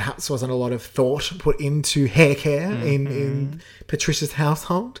money. There perhaps wasn't a lot of thought put into hair care in Patricia's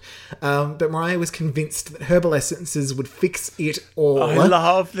household. But Mariah was convinced that herbal essences would fix it all. I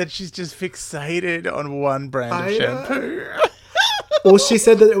love that she's just fixated on one brand of shampoo. Well, she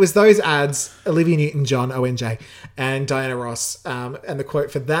said that it was those ads, Olivia Newton-John, ONJ, and Diana Ross. And the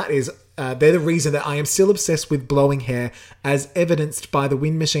quote for that is, they're the reason that I am still obsessed with blowing hair, as evidenced by the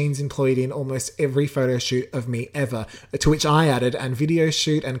wind machines employed in almost every photo shoot of me ever. To which I added, and video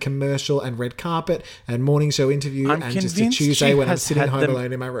shoot, and commercial, and red carpet, and morning show interview, and just a Tuesday when I'm sitting home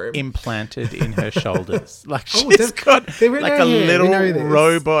alone in my room. Implanted in her shoulders. Like she's got like a little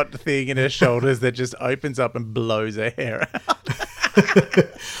robot thing in her shoulders that just opens up and blows her hair out.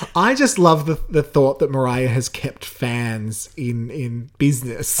 I just love the thought that Mariah has kept fans in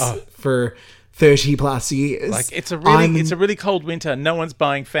business for 30 plus years. Like, it's a really cold winter. No one's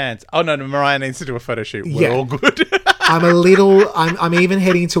buying fans. Oh, no, Mariah needs to do a photo shoot. We're all good. I'm even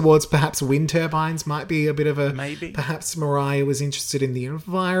heading towards perhaps wind turbines might be a bit of a... Maybe. Perhaps Mariah was interested in the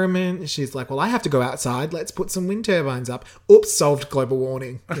environment. She's like, well, I have to go outside. Let's put some wind turbines up. Oops, solved global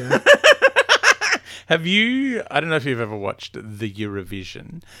warming. Yeah. Have you... I don't know if you've ever watched the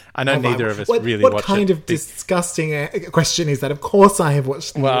Eurovision. I know neither of us really what watch it. What kind of disgusting question is that? Of course I have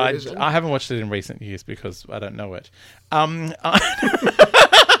watched the Eurovision. I haven't watched it in recent years because I don't know it.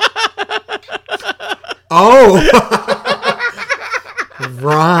 Oh!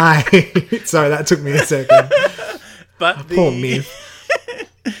 Right. Sorry, that took me a second. But poor Myth.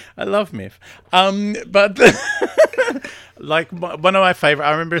 I love Myth. But like one of my favorite,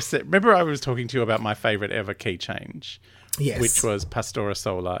 I remember I was talking to you about my favorite ever key change, yes, which was Pastora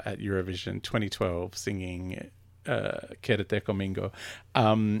Sola at Eurovision 2012 singing Quédate Conmigo,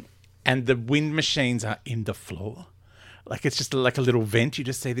 and the wind machines are in the floor. Like, it's just like a little vent. You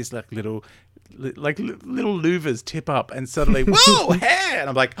just see this little louvers tip up, and suddenly, whoa, hair! And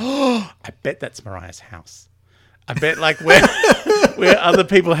I'm like, oh, I bet that's Mariah's house. I bet like where other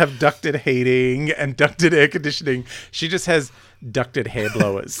people have ducted heating and ducted air conditioning, she just has ducted hair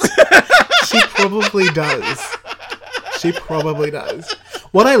blowers. She probably does. She probably does.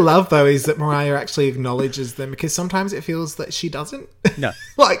 What I love, though, is that Mariah actually acknowledges them, because sometimes it feels that she doesn't. No.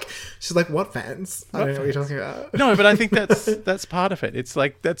 Like, she's like, what fans? I don't know what you're talking about. No, but I think that's part of it. It's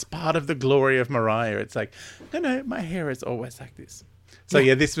like, that's part of the glory of Mariah. It's like, no, my hair is always like this. So,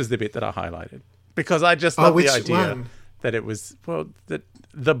 yeah, this was the bit that I highlighted. Because I just love the idea that it was, that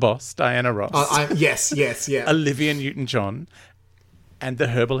the boss, Diana Ross. Yes, yeah. Olivia Newton-John, and the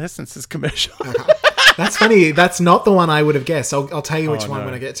Herbal Essences commercial. Okay. That's funny. That's not the one I would have guessed. I'll tell you which one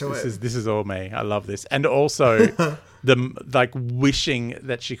when I get to it. This is all me. I love this. And also the wishing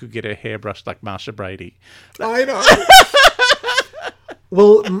that she could get her hair brushed like Marsha Brady. I know.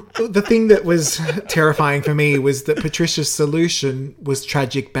 Well, the thing that was terrifying for me was that Patricia's solution was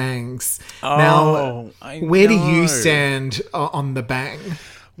tragic bangs. Oh, now, where do you stand on the bang?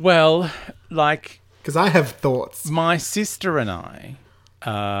 Well, like... Because I have thoughts. My sister and I,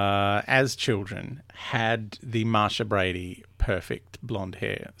 as children, had the Marsha Brady perfect blonde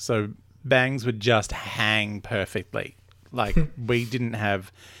hair. So bangs would just hang perfectly. Like, we didn't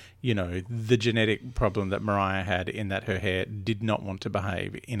have... the genetic problem that Mariah had, in that her hair did not want to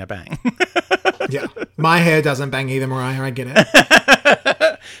behave in a bang. Yeah. My hair doesn't bang either, Mariah. I get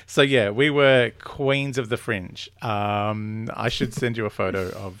it. So, yeah, we were queens of the fringe. I should send you a photo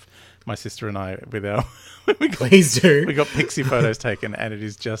of my sister and I with our... Please do. We got pixie photos taken, and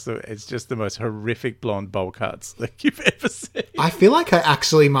it's just the most horrific blonde bowl cuts that you've ever seen. I feel like I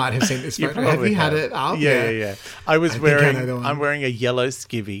actually might have seen this photo. Have you had it up? Yeah. I'm wearing a yellow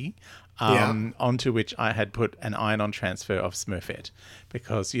skivvy, onto which I had put an iron-on transfer of Smurfette,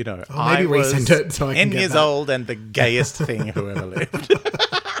 because I was resend it so I can 10 years old and the gayest thing who ever lived.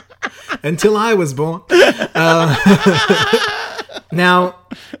 Until I was born. Now,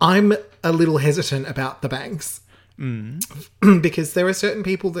 I'm a little hesitant about the bangs. Because there are certain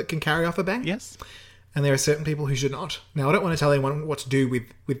people that can carry off a bang. Yes. And there are certain people who should not. Now, I don't want to tell anyone what to do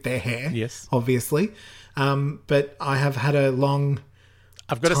with their hair. Yes. Obviously. But I have had a long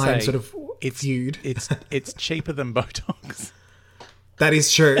sort of feud. It's cheaper than Botox. That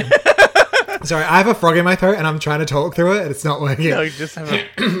is true. Sorry, I have a frog in my throat and I'm trying to talk through it and it's not working. No, just have a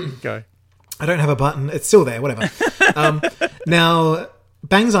go. I don't have a button. It's still there, whatever. Now,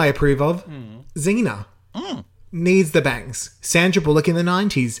 bangs I approve of. Xena needs the bangs. Sandra Bullock in the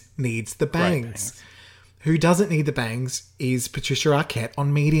 90s needs the bangs. Who doesn't need the bangs is Patricia Arquette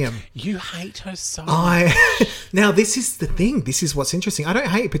on Medium. You hate her so much. Now, this is the thing. This is what's interesting. I don't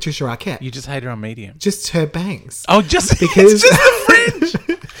hate Patricia Arquette. You just hate her on Medium. Just her bangs. Oh, just because it's just the fringe.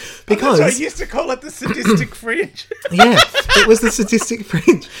 Because I used to call it the sadistic fringe. Yeah, it was the sadistic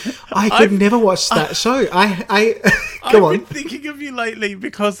fringe. I've never watched that show. I've been thinking of you lately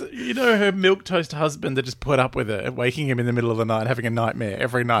because her milquetoast husband that just put up with her, waking him in the middle of the night, having a nightmare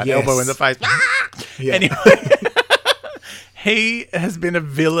every night, elbow in the face. Yeah. Anyway, he has been a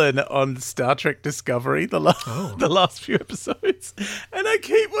villain on Star Trek Discovery the last few episodes, and I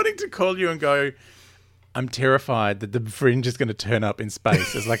keep wanting to call you and go, I'm terrified that the fringe is going to turn up in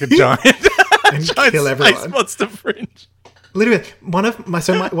space as like a giant, and kill everyone. Space monster fringe. Literally,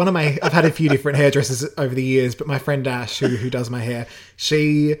 I've had a few different hairdressers over the years, but my friend Dash, who does my hair,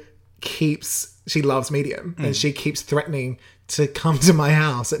 she loves Medium, and she keeps threatening to come to my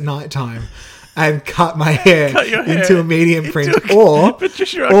house at night time and cut my hair into a medium fringe, or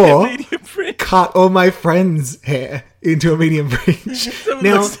medium fringe. Cut all my friends' hair into a medium fringe.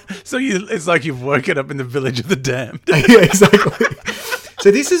 It's like you've woken up in the village of the damned. Yeah, exactly.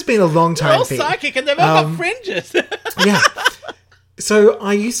 So this has been a long time They're all thing. psychic and they've all got fringes. Yeah. So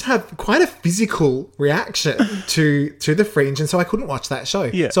I used to have quite a physical reaction to the fringe, and so I couldn't watch that show.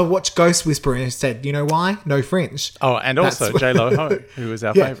 Yeah. So I watched Ghost Whisperer and said, you know why? No fringe. Oh, and also J-Lo Ho, who is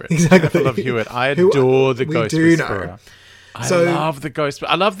our favourite. Exactly. Jennifer Love Hewitt. I adore the we Ghost do Whisperer. know. I So- love the Ghost.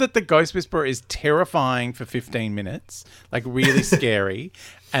 I love that the Ghost Whisperer is terrifying for 15 minutes, like really scary,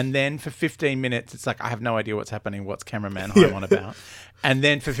 and then for 15 minutes it's like I have no idea what's happening. What's cameraman I'm on about? And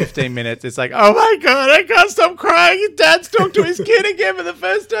then for 15 minutes it's like, oh my god, I can't stop crying. His dad's talked to his kid again for the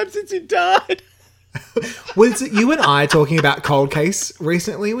first time since he died. Was it you and I talking about Cold Case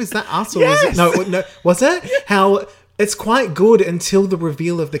recently? Was that us? Or Yes! was it? No. Was it? How it's quite good until the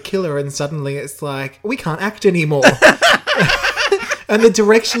reveal of the killer, and suddenly it's like, we can't act anymore. And the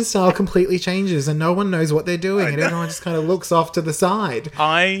direction style completely changes, and no one knows what they're doing, and everyone just kind of looks off to the side.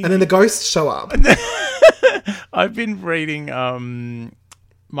 And then the ghosts show up. I've been reading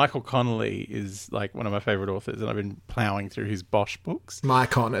Michael Connolly is like one of my favourite authors, and I've been ploughing through his Bosch books.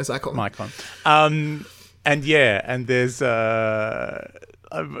 Mycon, as I call them. Mycon. And there's so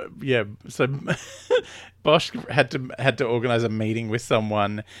Bosch had to organise a meeting with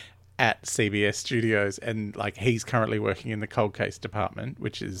someone at CBS Studios, and like he's currently working in the cold case department,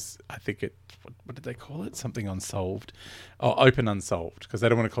 which is, I think what did they call it? Something unsolved, or open unsolved, because they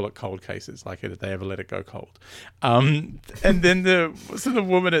don't want to call it cold cases. Like they ever let it go cold. And then the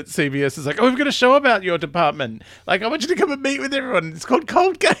woman at CBS is like, "Oh, we've got a show about your department. Like, I want you to come and meet with everyone. It's called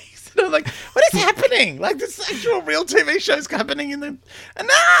Cold Case." And I'm like, "What is happening? Like, this actual real TV show's happening in the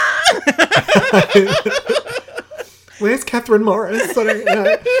Where's Catherine Morris? I don't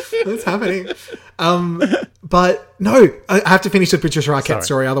know what's happening. But no, I have to finish the Patricia Arquette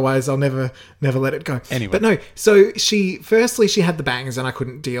story, otherwise I'll never let it go. Anyway. But no, so she had the bangs and I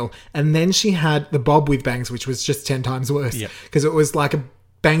couldn't deal, and then she had the bob with bangs, which was just 10 times worse because it was like a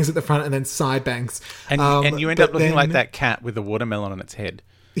bangs at the front and then side bangs. And you end up looking like that cat with a watermelon on its head.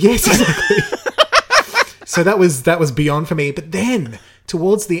 Yes, exactly. So that was beyond for me. But then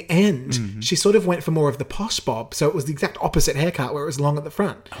towards the end, she sort of went for more of the posh bob. So it was the exact opposite haircut where it was long at the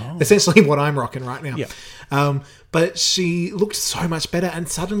front. Essentially what I'm rocking right now. Yeah. But she looked so much better. And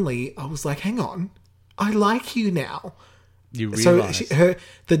suddenly I was like, hang on, I like you now. You realise. So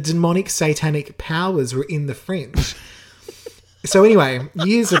the demonic satanic powers were in the fringe. So anyway,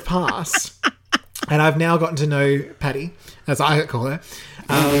 years have passed. And I've now gotten to know Patty, as I call her,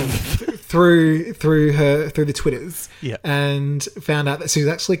 through the Twitters, and found out that she's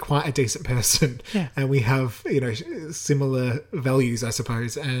actually quite a decent person, and we have similar values, I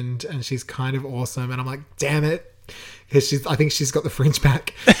suppose, and she's kind of awesome, and I'm like, damn it, because I think she's got the fringe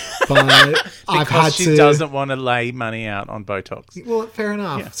back, but I've had she doesn't want to lay money out on Botox. Well, fair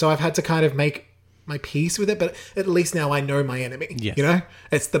enough. So I've had to kind of make my peace with it, but at least now I know my enemy. Yes.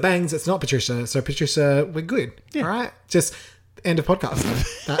 It's the bangs, it's not Patricia. So Patricia, we're good. All right, just end of podcast.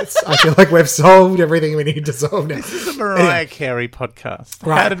 I feel like we've solved everything we need to solve now. This is a Mariah Carey podcast.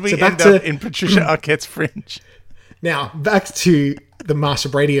 Right, How did we so end up in Patricia Arquette's fringe? Now back to the Marsha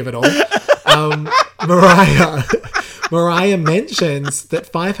Brady of it all. Mariah mentions that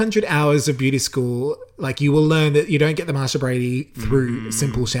 500 hours of beauty school, like, you will learn that you don't get the Marsha Brady through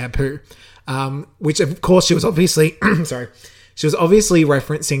simple shampoo. Which of course she was obviously she was obviously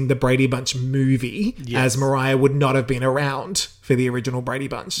referencing the Brady Bunch movie, as Mariah would not have been around for the original Brady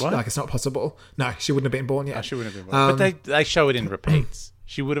Bunch. What? Like, it's not possible. No, she wouldn't have been born yet. Oh, she wouldn't have been born. But they show it in repeats.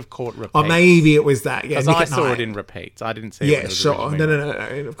 She would have caught repeats. Or maybe it was that. Yeah, because I saw it in repeats. I didn't see it. Yeah, sure. No.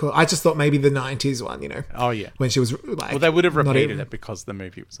 Of course, I just thought maybe the 90s one. Oh yeah, when she was like. Well, they would have repeated it because the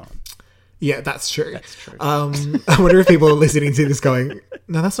movie was on. Yeah, that's true. I wonder if people are listening to this going,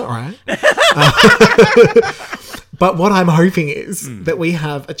 no, that's not right. But what I'm hoping is that we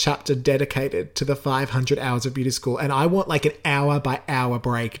have a chapter dedicated to the 500 hours of beauty school, and I want like an hour by hour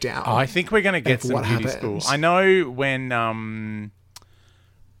breakdown. I think we're going to get some beauty school. I know when,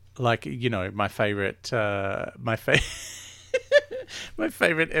 my favorite, my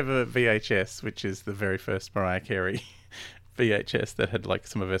favorite ever VHS, which is the very first Mariah Carey VHS that had like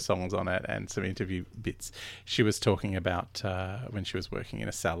some of her songs on it and some interview bits. She was talking about when she was working in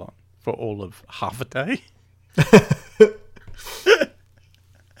a salon for all of half a day.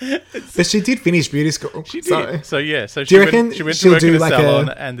 But she did finish beauty school. She did. So do you reckon she went to work in a like salon,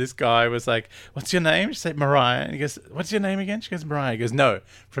 and this guy was like, "What's your name?" She said, "Mariah." And he goes, "What's your name again?" She goes, "Mariah." He goes, "No,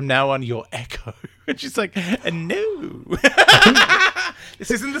 from now on, you're Echo." And she's like, "No."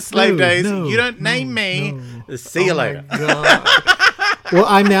 This isn't the slave days. You don't name me. See you later. Well,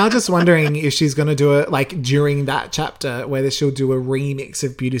 I'm now just wondering if she's going to do it like during that chapter, whether she'll do a remix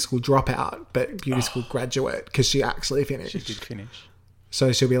of Beauty School Dropout, but Beauty School Graduate, because she actually finished. She did finish.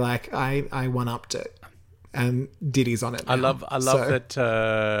 So she'll be like, I one-upped it. And Diddy's on it now. I love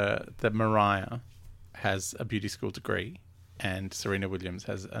that Mariah has a beauty school degree and Serena Williams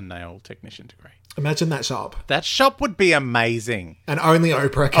has a nail technician degree. Imagine that shop. That shop would be amazing. And only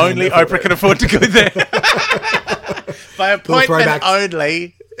Oprah can afford to go there. By appointment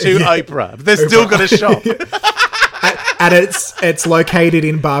only to Oprah. They've still got a shop. And it's located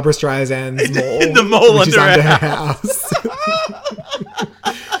in Barbara Streisand's mall. In the mall which under is her house.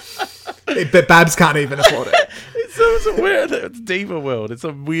 But Babs can't even afford it. It's weird. It's Diva World. It's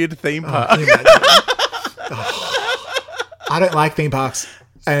a weird theme park. I don't like theme parks,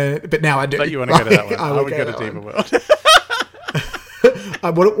 but now I do. But you want to go to that one. I would go to Diva World.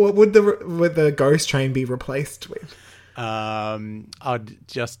 What would the ghost train be replaced with?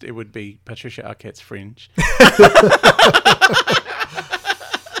 It would be Patricia Arquette's Fringe.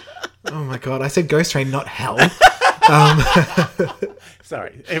 Oh my god! I said ghost train, not hell.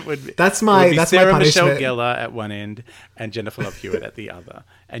 Sorry, it would be. That's my Sarah punishment. Michelle Gellar at one end and Jennifer Love Hewitt at the other,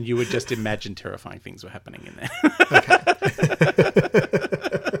 and you would just imagine terrifying things were happening in there.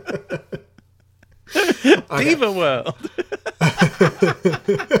 Okay. Diva World.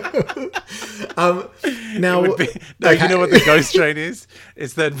 Now, you know what the ghost train is?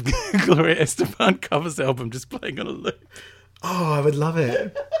 It's that Gloria Estefan covers album just playing on a loop. Oh, I would love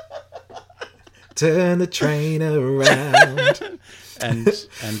it. Turn the train around. and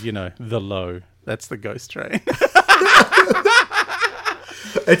the low. That's the ghost train.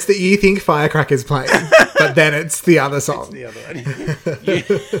 It's the You Think Firecracker's playing, but then it's the other song. It's the other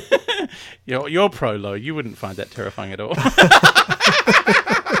one. You're pro low. You wouldn't find that terrifying at all.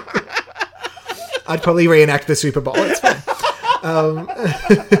 I'd probably reenact the Super Bowl. It's fine.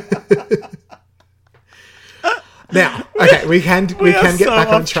 Now, okay, we can get back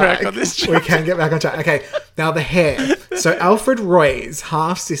on track. On this we can get back on track. Okay, now the hair. So Alfred Roy's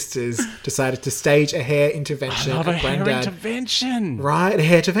half-sisters decided to stage a hair intervention a at hair intervention. Right, a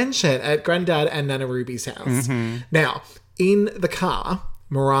hair intervention at Grandad and Nana Ruby's house. Mm-hmm. Now, in the car,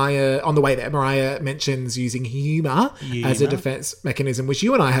 on the way there, Mariah mentions using humour as a defense mechanism, which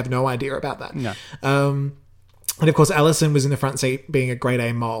you and I have no idea about that. No. And of course, Alison was in the front seat being a grade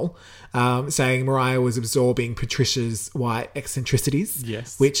A mole, saying Mariah was absorbing Patricia's white eccentricities.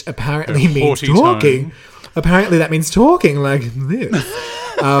 Yes. Which apparently means talking. Tone. Apparently that means talking like this.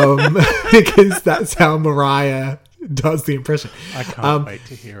 Because that's how Mariah does the impression. I can't wait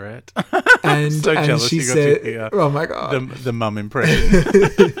to hear it. And, so jealous she you got said, to hear oh my God. The mum impression.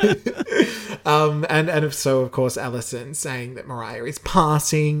 And so, of course, Alison saying that Mariah is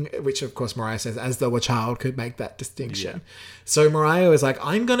passing, which, of course, Mariah says, as though a child could make that distinction. Yeah. So Mariah was like,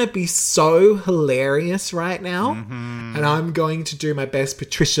 I'm going to be so hilarious right now, and I'm going to do my best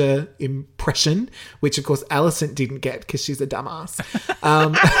Patricia impression, which, of course, Alison didn't get because she's a dumbass.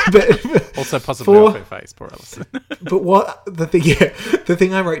 But also possibly off her face, poor Alison. But the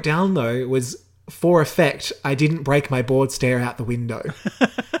thing I wrote down, though, was, for effect, I didn't break my board stare out the window.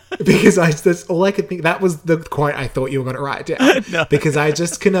 Because that's all I could think. That was the quote I thought you were going to write down. No. Because I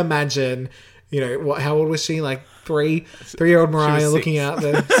just can imagine, how old was she? Like three-year-old Mariah looking out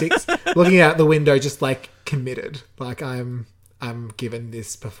the window, just like committed. Like I'm giving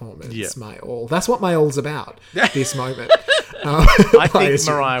this performance my all. That's what my all's about. This moment. I think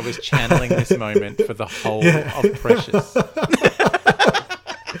Mariah was channeling this moment for the whole of Precious.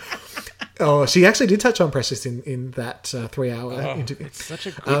 Oh, she actually did touch on Precious in that 3-hour interview. It's such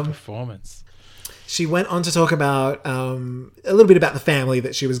a good performance. She went on to talk about a little bit about the family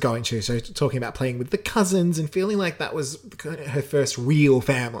that she was going to. So talking about playing with the cousins and feeling like that was her first real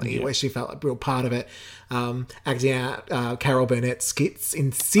family, where she felt a real part of it. Acting out Carol Burnett's skits,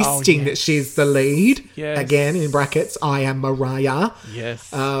 insisting that she's the lead. Yes. Again, in brackets, I am Mariah.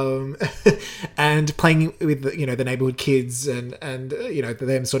 Yes. And playing with the neighborhood kids and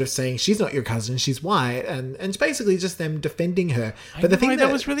them sort of saying she's not your cousin, she's white, and basically just them defending her. But the thing that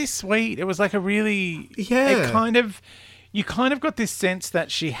was really sweet. It was like a really you kind of got this sense that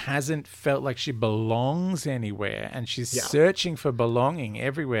she hasn't felt like she belongs anywhere, and she's searching for belonging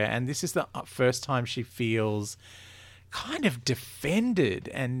everywhere. And this is the first time she feels kind of defended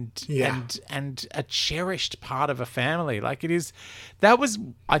and a cherished part of a family. Like that was,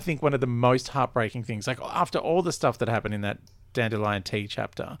 I think, one of the most heartbreaking things. Like after all the stuff that happened in that Dandelion Tea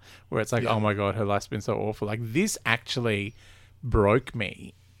chapter, where it's like, oh my God, her life's been so awful. Like this actually broke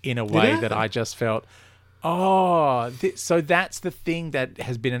me in a way that I just felt, so that's the thing that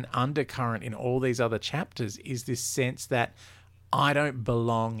has been an undercurrent in all these other chapters, is this sense that I don't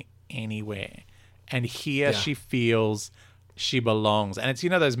belong anywhere. And here she feels she belongs. And it's,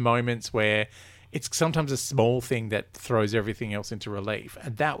 those moments where it's sometimes a small thing that throws everything else into relief.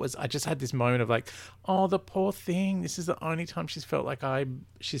 And I just had this moment of like, oh, the poor thing. This is the only time she's felt like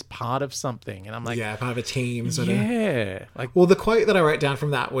she's part of something. And I'm like, yeah, part of a team. Well, the quote that I wrote down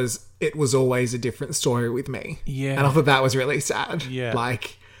from that was, "It was always a different story with me." Yeah. And I thought that was really sad. Yeah.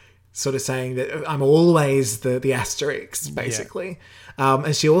 Like, sort of saying that I'm always the asterisk, basically. Yeah.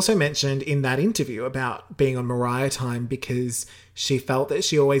 And she also mentioned in that interview about being on Mariah time because she felt that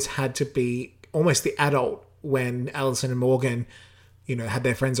she always had to be almost the adult when Alison and Morgan, had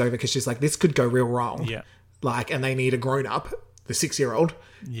their friends over, because she's like, this could go real wrong. Yeah. Like, and they need a grown-up, the 6-year-old,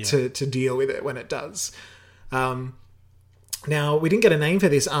 to deal with it when it does. Now, we didn't get a name for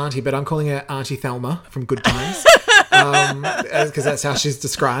this auntie, but I'm calling her Auntie Thelma from Good Times. Because that's how she's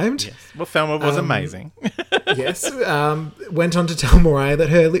described. Yes. Well, Thelma was amazing. Yes. Went on to tell Mariah that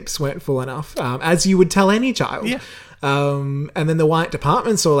her lips weren't full enough, as you would tell any child. Yeah. And then the white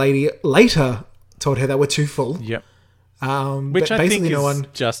department store lady later told her they were too full. Yep. Which I think is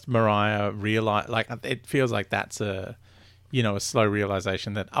just Mariah realize. Like, it feels like that's a slow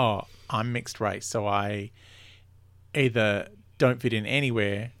realization that, oh, I'm mixed race, so I either don't fit in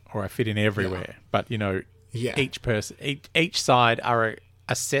anywhere or I fit in everywhere. But each person, each side are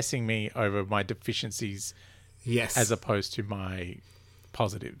assessing me over my deficiencies, as opposed to my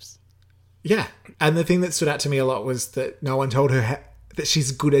positives. Yeah, and the thing that stood out to me a lot was that no one told her that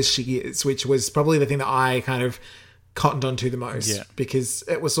she's good as she is, which was probably the thing that I kind of cottoned onto the most, because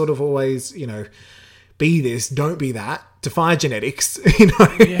it was sort of always, be this, don't be that, defy genetics,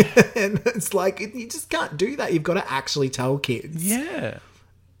 and it's like, you just can't do that. You've got to actually tell kids. Yeah.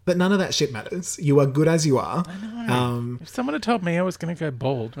 But none of that shit matters. You are good as you are. I know. If someone had told me I was going to go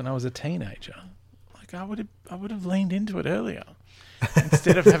bald when I was a teenager, like I would have leaned into it earlier.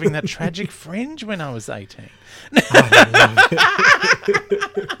 Instead of having that tragic fringe when I was 18.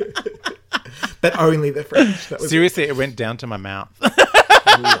 But only the fringe. Seriously, it went down to my mouth.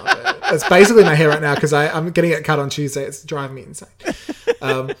 It's basically my hair right now because I'm getting it cut on Tuesday. It's driving me insane.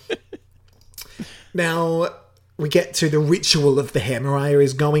 Now, we get to the ritual of the hair. Mariah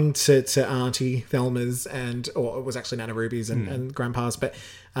is going to Auntie Thelma's or it was actually Nana Ruby's and Grandpa's, but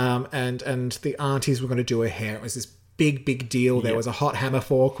and the aunties were going to do her hair. It was this big deal. There was a hot hammer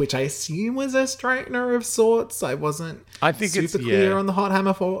fork, which I assume was a straightener of sorts. I wasn't super clear on the hot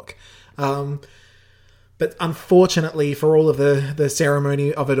hammer fork. But unfortunately, for all of the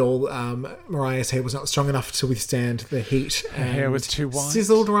ceremony of it all, Mariah's hair was not strong enough to withstand the heat. Her hair was too white.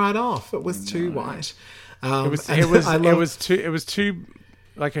 Sizzled right off. It was too white. It was too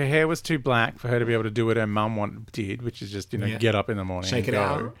like her hair was too black for her to be able to do what her mum did, which is just get up in the morning, shake and it go.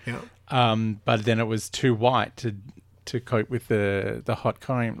 out. Yeah. But then it was too white to cope with the hot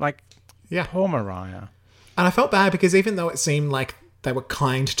comb. Like, poor Mariah. And I felt bad because even though it seemed like they were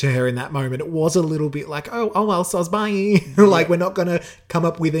kind to her in that moment, it was a little bit like, oh well, so bye. Like, we're not going to come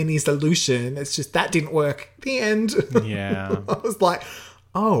up with any solution. It's just that didn't work. The end. Yeah. I was like,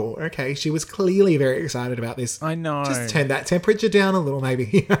 oh, okay. She was clearly very excited about this. I know. Just turn that temperature down a little,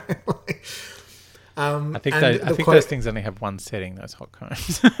 maybe. I think those things only have one setting, those hot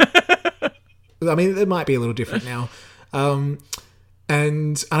combs. I mean, it might be a little different now.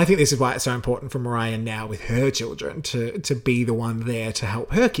 And I think this is why it's so important for Mariah now with her children to be the one there to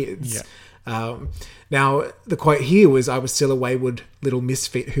help her kids. Yeah. Now, the quote here was, "I was still a wayward little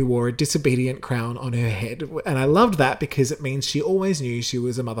misfit who wore a disobedient crown on her head." And I loved that because it means she always knew she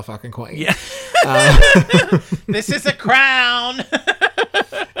was a motherfucking queen. Yeah. This is a crown.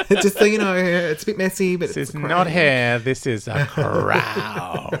 Just so you know, it's a bit messy, but this is not hair. This is a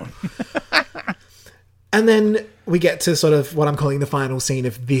crown. And then we get to sort of what I'm calling the final scene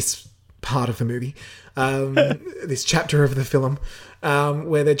of this part of the movie, this chapter of the film,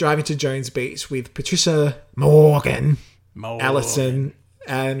 where they're driving to Jones Beach with Patricia Morgan, Alison,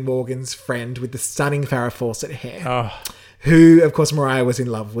 and Morgan's friend with the stunning Farrah Fawcett hair, who, of course, Mariah was in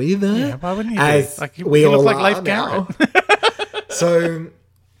love with. Yeah, why wouldn't you as be? Like, we all all look are like Leif now. Garrett. So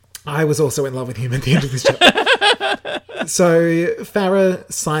I was also in love with him at the end of this chapter. So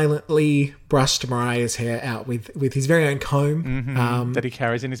Farrah silently brushed Mariah's hair out with his very own comb. That he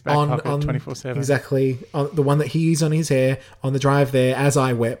carries in his back pocket 24/7. Exactly. On the one that he used on his hair on the drive there as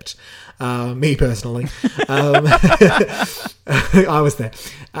I wept. Me personally. I was there.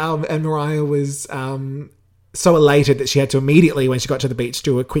 And Mariah was so elated that she had to immediately, when she got to the beach,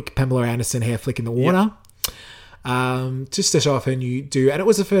 do a quick Pamela Anderson hair flick in the water. Yep. Just to show off her new do, and it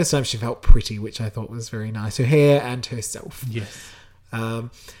was the first time she felt pretty, which I thought was very nice. Her hair and herself. Yes.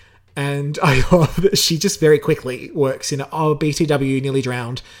 And I love that she just very quickly works in, BTW nearly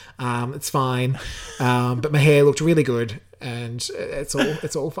drowned. It's fine. But my hair looked really good. And it's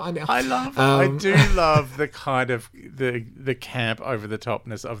all fine now. I do love the kind of the camp over the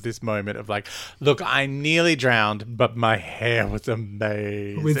topness of this moment of like, look, I nearly drowned, but my hair was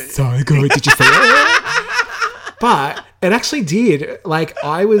amazing. It was so good. Did you feel it? But it actually did. Like,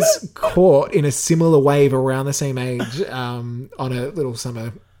 I was caught in a similar wave around the same age on a little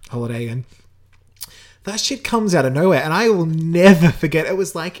summer holiday, and that shit comes out of nowhere, and I will never forget. It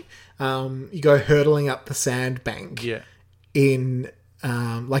was like you go hurtling up the sandbank. Yeah. In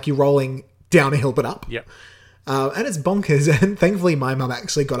like you're rolling down a hill but up. Yep. And it's bonkers. And thankfully my mum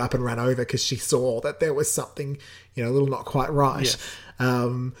actually got up and ran over because she saw that there was something, a little not quite right. Yes.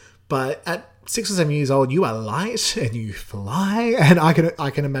 But at 6 or 7 years old, you are light and you fly, and I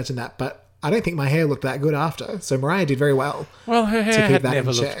can imagine that. But I don't think my hair looked that good after. So Mariah did very well. Well, her hair had that never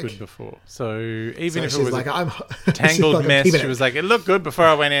in looked check. good before. So even if she's it was like, a I'm tangled like, mess, "Keep she it." was like, it looked good before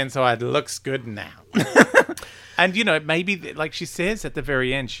I went in, so it looks good now. And, maybe, like she says at the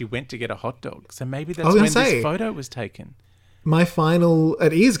very end, she went to get a hot dog. So maybe that's when this photo was taken. My final,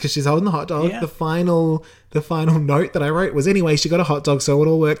 it is because she's holding the hot dog. Yeah. The final note that I wrote was, anyway, she got a hot dog, so it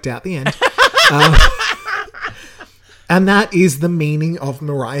all worked out at the end. And that is the meaning of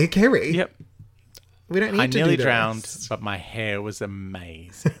Mariah Carey. Yep. We don't need I to nearly do drowned, this. but my hair was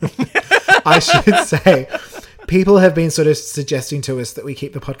amazing. I should say, people have been sort of suggesting to us that we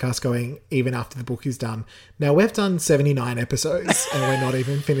keep the podcast going even after the book is done. Now, we've done 79 episodes and we're not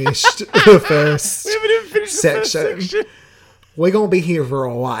even finished the first We haven't even finished the first section. We're going to be here for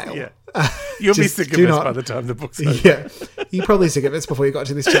a while. Yeah. You'll be Just sick of do us not- by the time the book's over. Yeah. You're probably sick of us before you got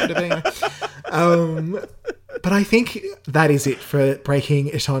to this chapter. Anyway. But I think that is it for breaking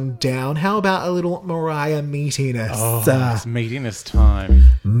it on down. How about a little Mariah meatiness? Oh, it's meatiness time.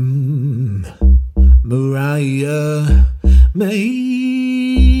 Mariah meatiness.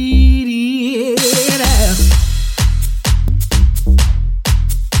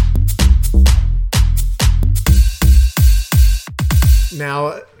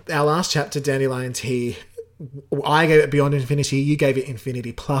 Now, our last chapter, Dandelion Tea, I gave it Beyond Infinity. You gave it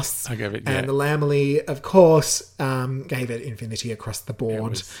Infinity Plus. I gave it, And the Lamely, of course, gave it Infinity across the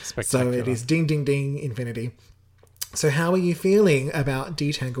board. was So spectacular. it is ding, ding, ding, Infinity. So how are you feeling about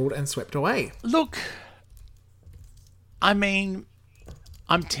Detangled and Swept Away? Look, I mean,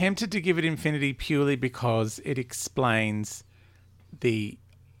 I'm tempted to give it Infinity purely because it explains the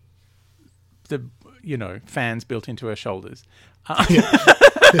fans built into her shoulders.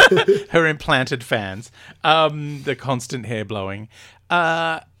 Her implanted fans, the constant hair blowing,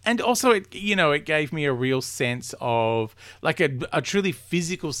 and also it gave me a real sense of like a truly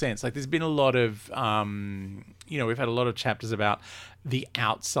physical sense. Like there's been a lot of we've had a lot of chapters about the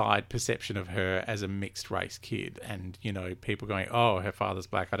outside perception of her as a mixed race kid, and people going, oh, her father's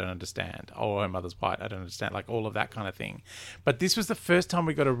black, I don't understand, oh, her mother's white, I don't understand, like all of that kind of thing. But this was the first time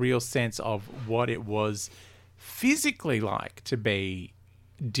we got a real sense of what it was physically like to be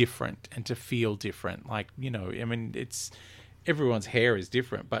different and to feel different. Like, I mean, it's everyone's hair is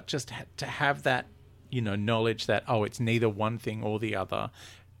different, but just to have that, knowledge that, oh, it's neither one thing or the other.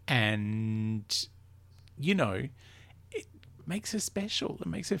 And, it makes her special. It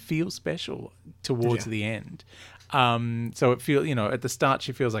makes her feel special towards the end. So it feels, at the start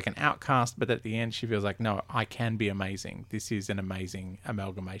she feels like an outcast, but at the end she feels like, no, I can be amazing. This is an amazing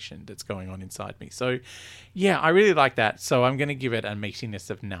amalgamation that's going on inside me. So, yeah, I really like that. So I'm going to give it a meatiness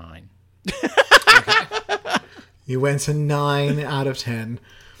of 9. You went to 9 out of 10.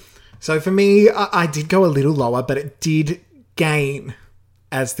 So for me, I did go a little lower, but it did gain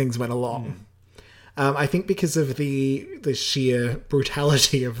as things went along. I think because of the sheer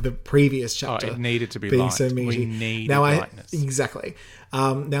brutality of the previous chapter. It needed to be being light. so meaty. We needed now lightness. Exactly.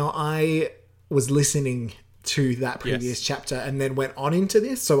 Now I was listening to that previous chapter and then went on into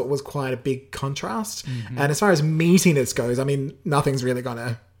this, so it was quite a big contrast. Mm-hmm. And as far as meatiness goes, I mean, nothing's really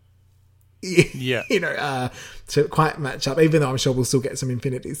gonna to quite match up, even though I'm sure we'll still get some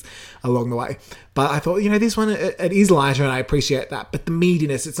infinities along the way. But I thought, this one, it is lighter and I appreciate that. But the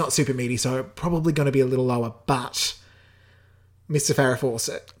meatiness, it's not super meaty, so probably going to be a little lower. But Mr. Farrah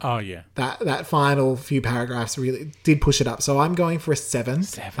Fawcett, Oh, yeah. that final few paragraphs really did push it up. So I'm going for a 7.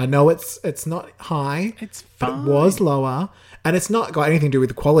 7. I know it's not high. It's but fine. it was lower. And it's not got anything to do with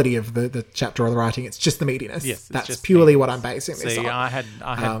the quality of the chapter or the writing. It's just the meatiness. Yes, it's that's just purely meatiness. what I'm basing this See,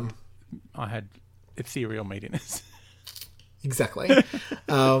 on. I had ethereal meatiness. Exactly.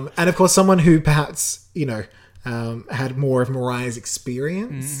 And of course, someone who perhaps, had more of Mariah's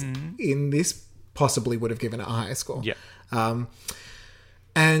experience in this possibly would have given it a higher score. Yeah.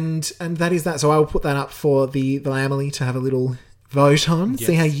 And that is that. So I'll put that up for the Lamely to have a little vote on. Yes.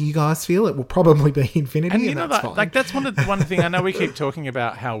 See how you guys feel. It will probably be Infinity, And and you know that's that, fine. like that's one thing I know we keep talking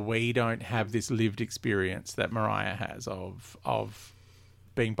about how we don't have this lived experience that Mariah has of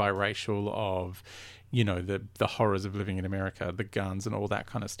being biracial, of the horrors of living in America, the guns and all that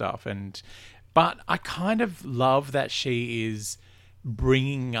kind of stuff. But I kind of love that she is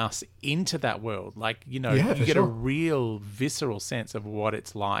bringing us into that world. Like, you get a real visceral sense of what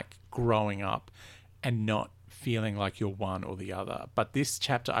it's like growing up and not feeling like you're one or the other. But this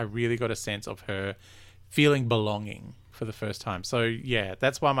chapter, I really got a sense of her feeling belonging for the first time. So yeah,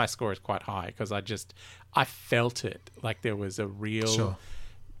 that's why my score is quite high, because I felt it. Like there was a real,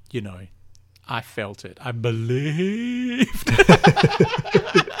 I felt it. I believed.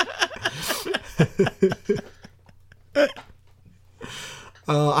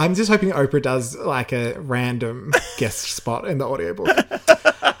 I'm just hoping Oprah does like a random guest spot in the audiobook. Alright,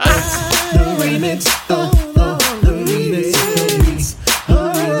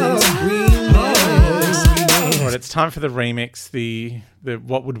 it's time for the remix. The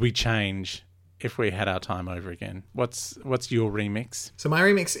what would we change if we had our time over again? What's your remix? So my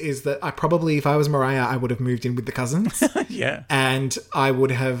remix is that I probably, if I was Mariah, I would have moved in with the cousins. Yeah. And I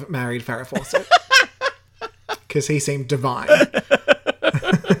would have married Farrah Fawcett. Because he seemed divine.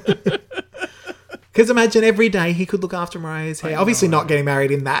 Because imagine every day he could look after Mariah's hair. Obviously not getting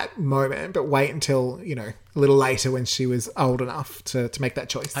married in that moment, but wait until, a little later when she was old enough to make that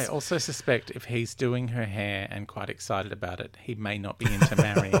choice. I also suspect if he's doing her hair and quite excited about it, he may not be into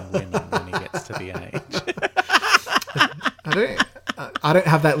marrying women when he gets to the age. I don't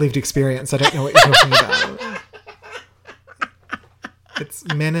have that lived experience. I don't know what you're talking about. It's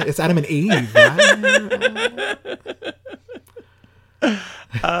Adam and Eve, right?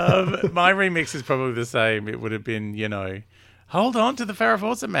 My remix is probably the same. It would have been, hold on to the Farrah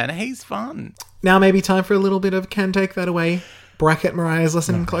Fawcett man. He's fun. Now maybe time for a little bit of Can Take That Away. Bracket Mariah's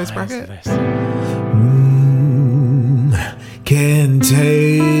lesson, close bracket. Can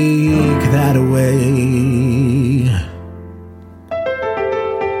take that away.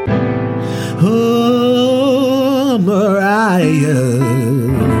 Oh, Mariah's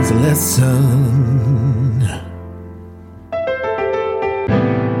lesson.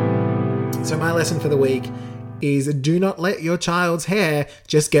 So my lesson for the week is do not let your child's hair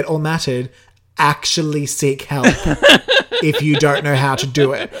just get all matted. Actually seek help if you don't know how to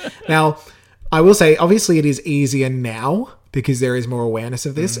do it. Now, I will say, obviously it is easier now because there is more awareness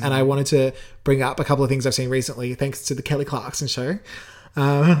of this. And I wanted to bring up a couple of things I've seen recently, thanks to the Kelly Clarkson show.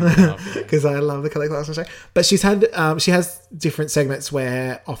 Because I love the Kelly Clarkson show. But she has different segments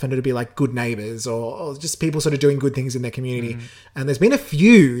where often it'll be like good neighbors or just people sort of doing good things in their community. And there's been a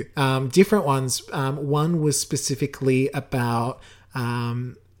few different ones. One was specifically about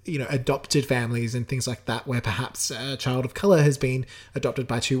adopted families and things like that, where perhaps a child of color has been adopted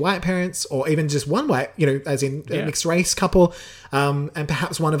by two white parents, or even just one white, as in a mixed race couple. And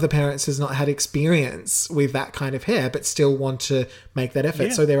perhaps one of the parents has not had experience with that kind of hair, but still want to make that effort.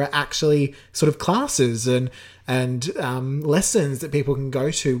 Yeah. So there are actually sort of classes and lessons that people can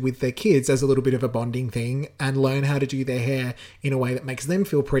go to with their kids as a little bit of a bonding thing and learn how to do their hair in a way that makes them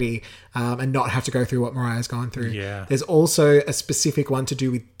feel pretty and not have to go through what Mariah's gone through. Yeah. There's also a specific one to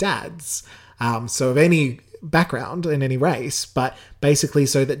do with dads. So of any background in any race, but basically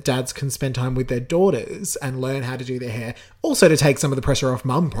so that dads can spend time with their daughters and learn how to do their hair. Also to take some of the pressure off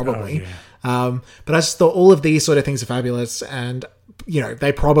mum, probably. Oh, yeah. But I just thought all of these sort of things are fabulous, and,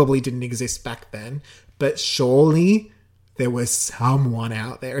 they probably didn't exist back then. But surely there was someone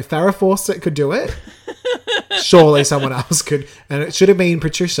out there. If Farrah Fawcett could do it, surely someone else could. And it should have been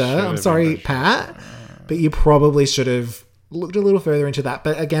Patricia. I'm sorry, Pat. But you probably should have looked a little further into that.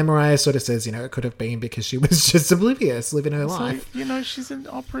 But again, Mariah sort of says, it could have been because she was just oblivious, living her life. She's an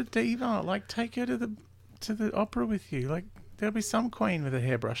opera diva. Like, take her to the opera with you. Like, there'll be some queen with a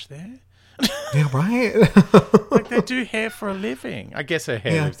hairbrush there. Yeah, right. Like, they do hair for a living. I guess her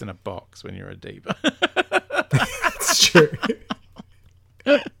hair lives in a box when you're a diva. That's true.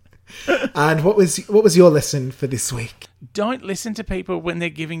 And what was your lesson for this week? Don't listen to people when they're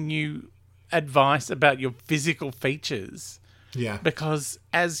giving you advice about your physical features. Yeah. Because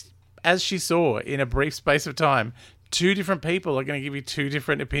as she saw in a brief space of time, two different people are going to give you two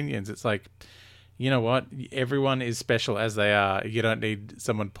different opinions. It's like, you know what? Everyone is special as they are. You don't need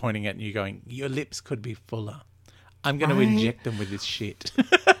someone pointing at you going, your lips could be fuller. I'm going to inject them with this shit.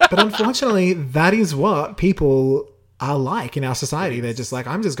 But unfortunately, that is what people are like in our society. They're just like,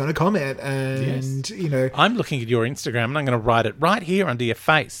 I'm just going to comment and, I'm looking at your Instagram and I'm going to write it right here under your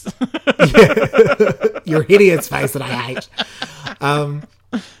face. Your hideous face that I hate.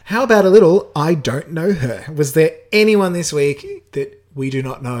 How about a little I don't know her? Was there anyone this week that we do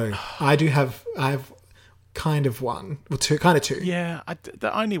not know? I have kind of one. Well, two. Yeah,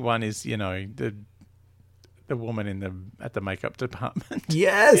 the only one is, the woman at the makeup department.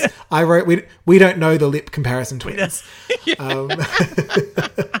 Yes. Yeah. I wrote, we don't know the lip comparison twins.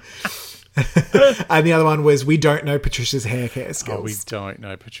 And the other one was, we don't know Patricia's hair care skills. Oh, we don't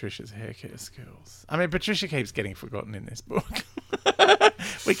know Patricia's hair care skills. I mean, Patricia keeps getting forgotten in this book.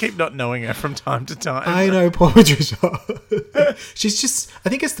 We keep not knowing her from time to time. I know, poor Patricia. She's just, I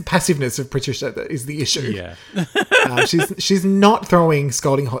think it's the passiveness of Patricia that is the issue. Yeah. She's not throwing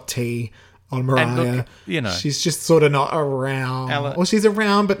scalding hot tea on Mariah. And look, she's just sort of not around. Or she's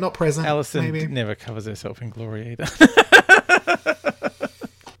around but not present. Alison maybe. Never covers herself in glory either.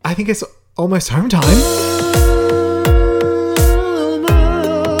 I think it's almost home time.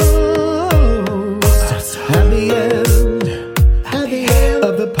 At the end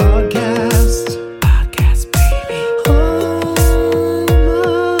of the podcast, baby.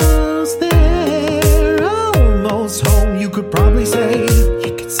 Almost there, almost home. You could probably say,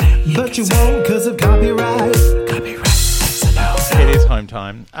 but you won't because of copyright. It is home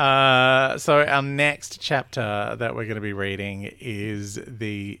time. So our next chapter that we're going to be reading is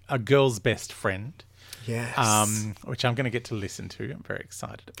A Girl's Best Friend. Yes. Which I'm going to get to listen to. I'm very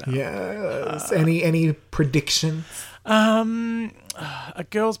excited about. Yes. Any predictions? A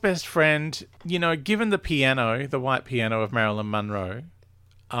Girl's Best Friend, given the white piano of Marilyn Monroe,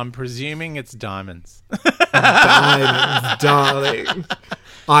 I'm presuming it's diamonds. Diamonds, darling.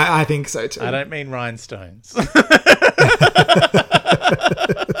 I think so too. I don't mean rhinestones.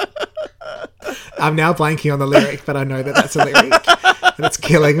 I'm now blanking on the lyric, but I know that that's a lyric. And it's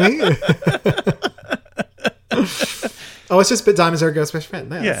killing me. It's just, but diamonds are a girl's best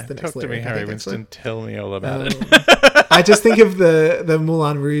friend. That's the next talk to me, lyric, Harry Winston. Tell me all about it. I just think of the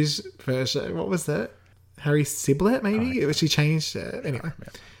Moulin Rouge version. What was that? Harry Siblet, maybe? She changed it. Anyway. Yeah.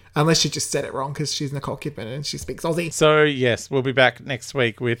 Unless she just said it wrong because she's Nicole Kidman and she speaks Aussie. So, yes, we'll be back next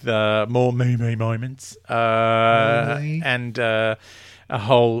week with more me moments. And a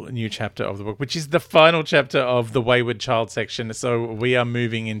whole new chapter of the book, which is the final chapter of the Wayward Child section. So we are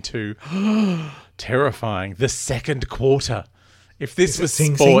moving into terrifying the second quarter. If this was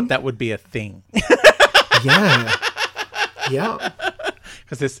sport, that would be a thing. Yeah.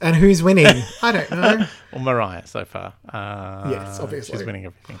 And who's winning? I don't know. Well, Mariah so far. Yes, obviously. She's winning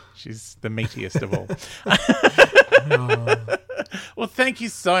everything. She's the meatiest of all. Well, thank you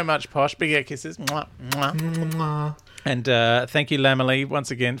so much, Posh. Big air kisses. Mwah, mwah. Mwah. And thank you, Lamalee,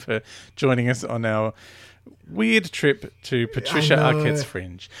 once again for joining us on our weird trip to Patricia Arquette's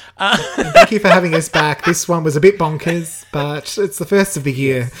Fringe. Thank you for having us back. This one was a bit bonkers, but it's the first of the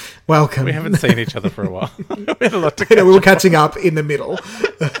year. Yes. Welcome. We haven't seen each other for a while. We had a lot to catch up. We were catching up in the middle.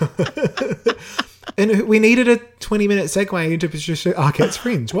 And we needed a 20-minute segue into Patricia Arquette's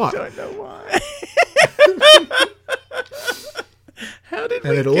Fringe. What? I don't know why. How did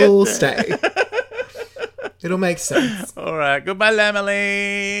and we it'll get all there? Stay. It'll make sense. All right. Goodbye,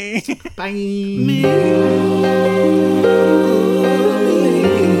 Lamalee. Bye.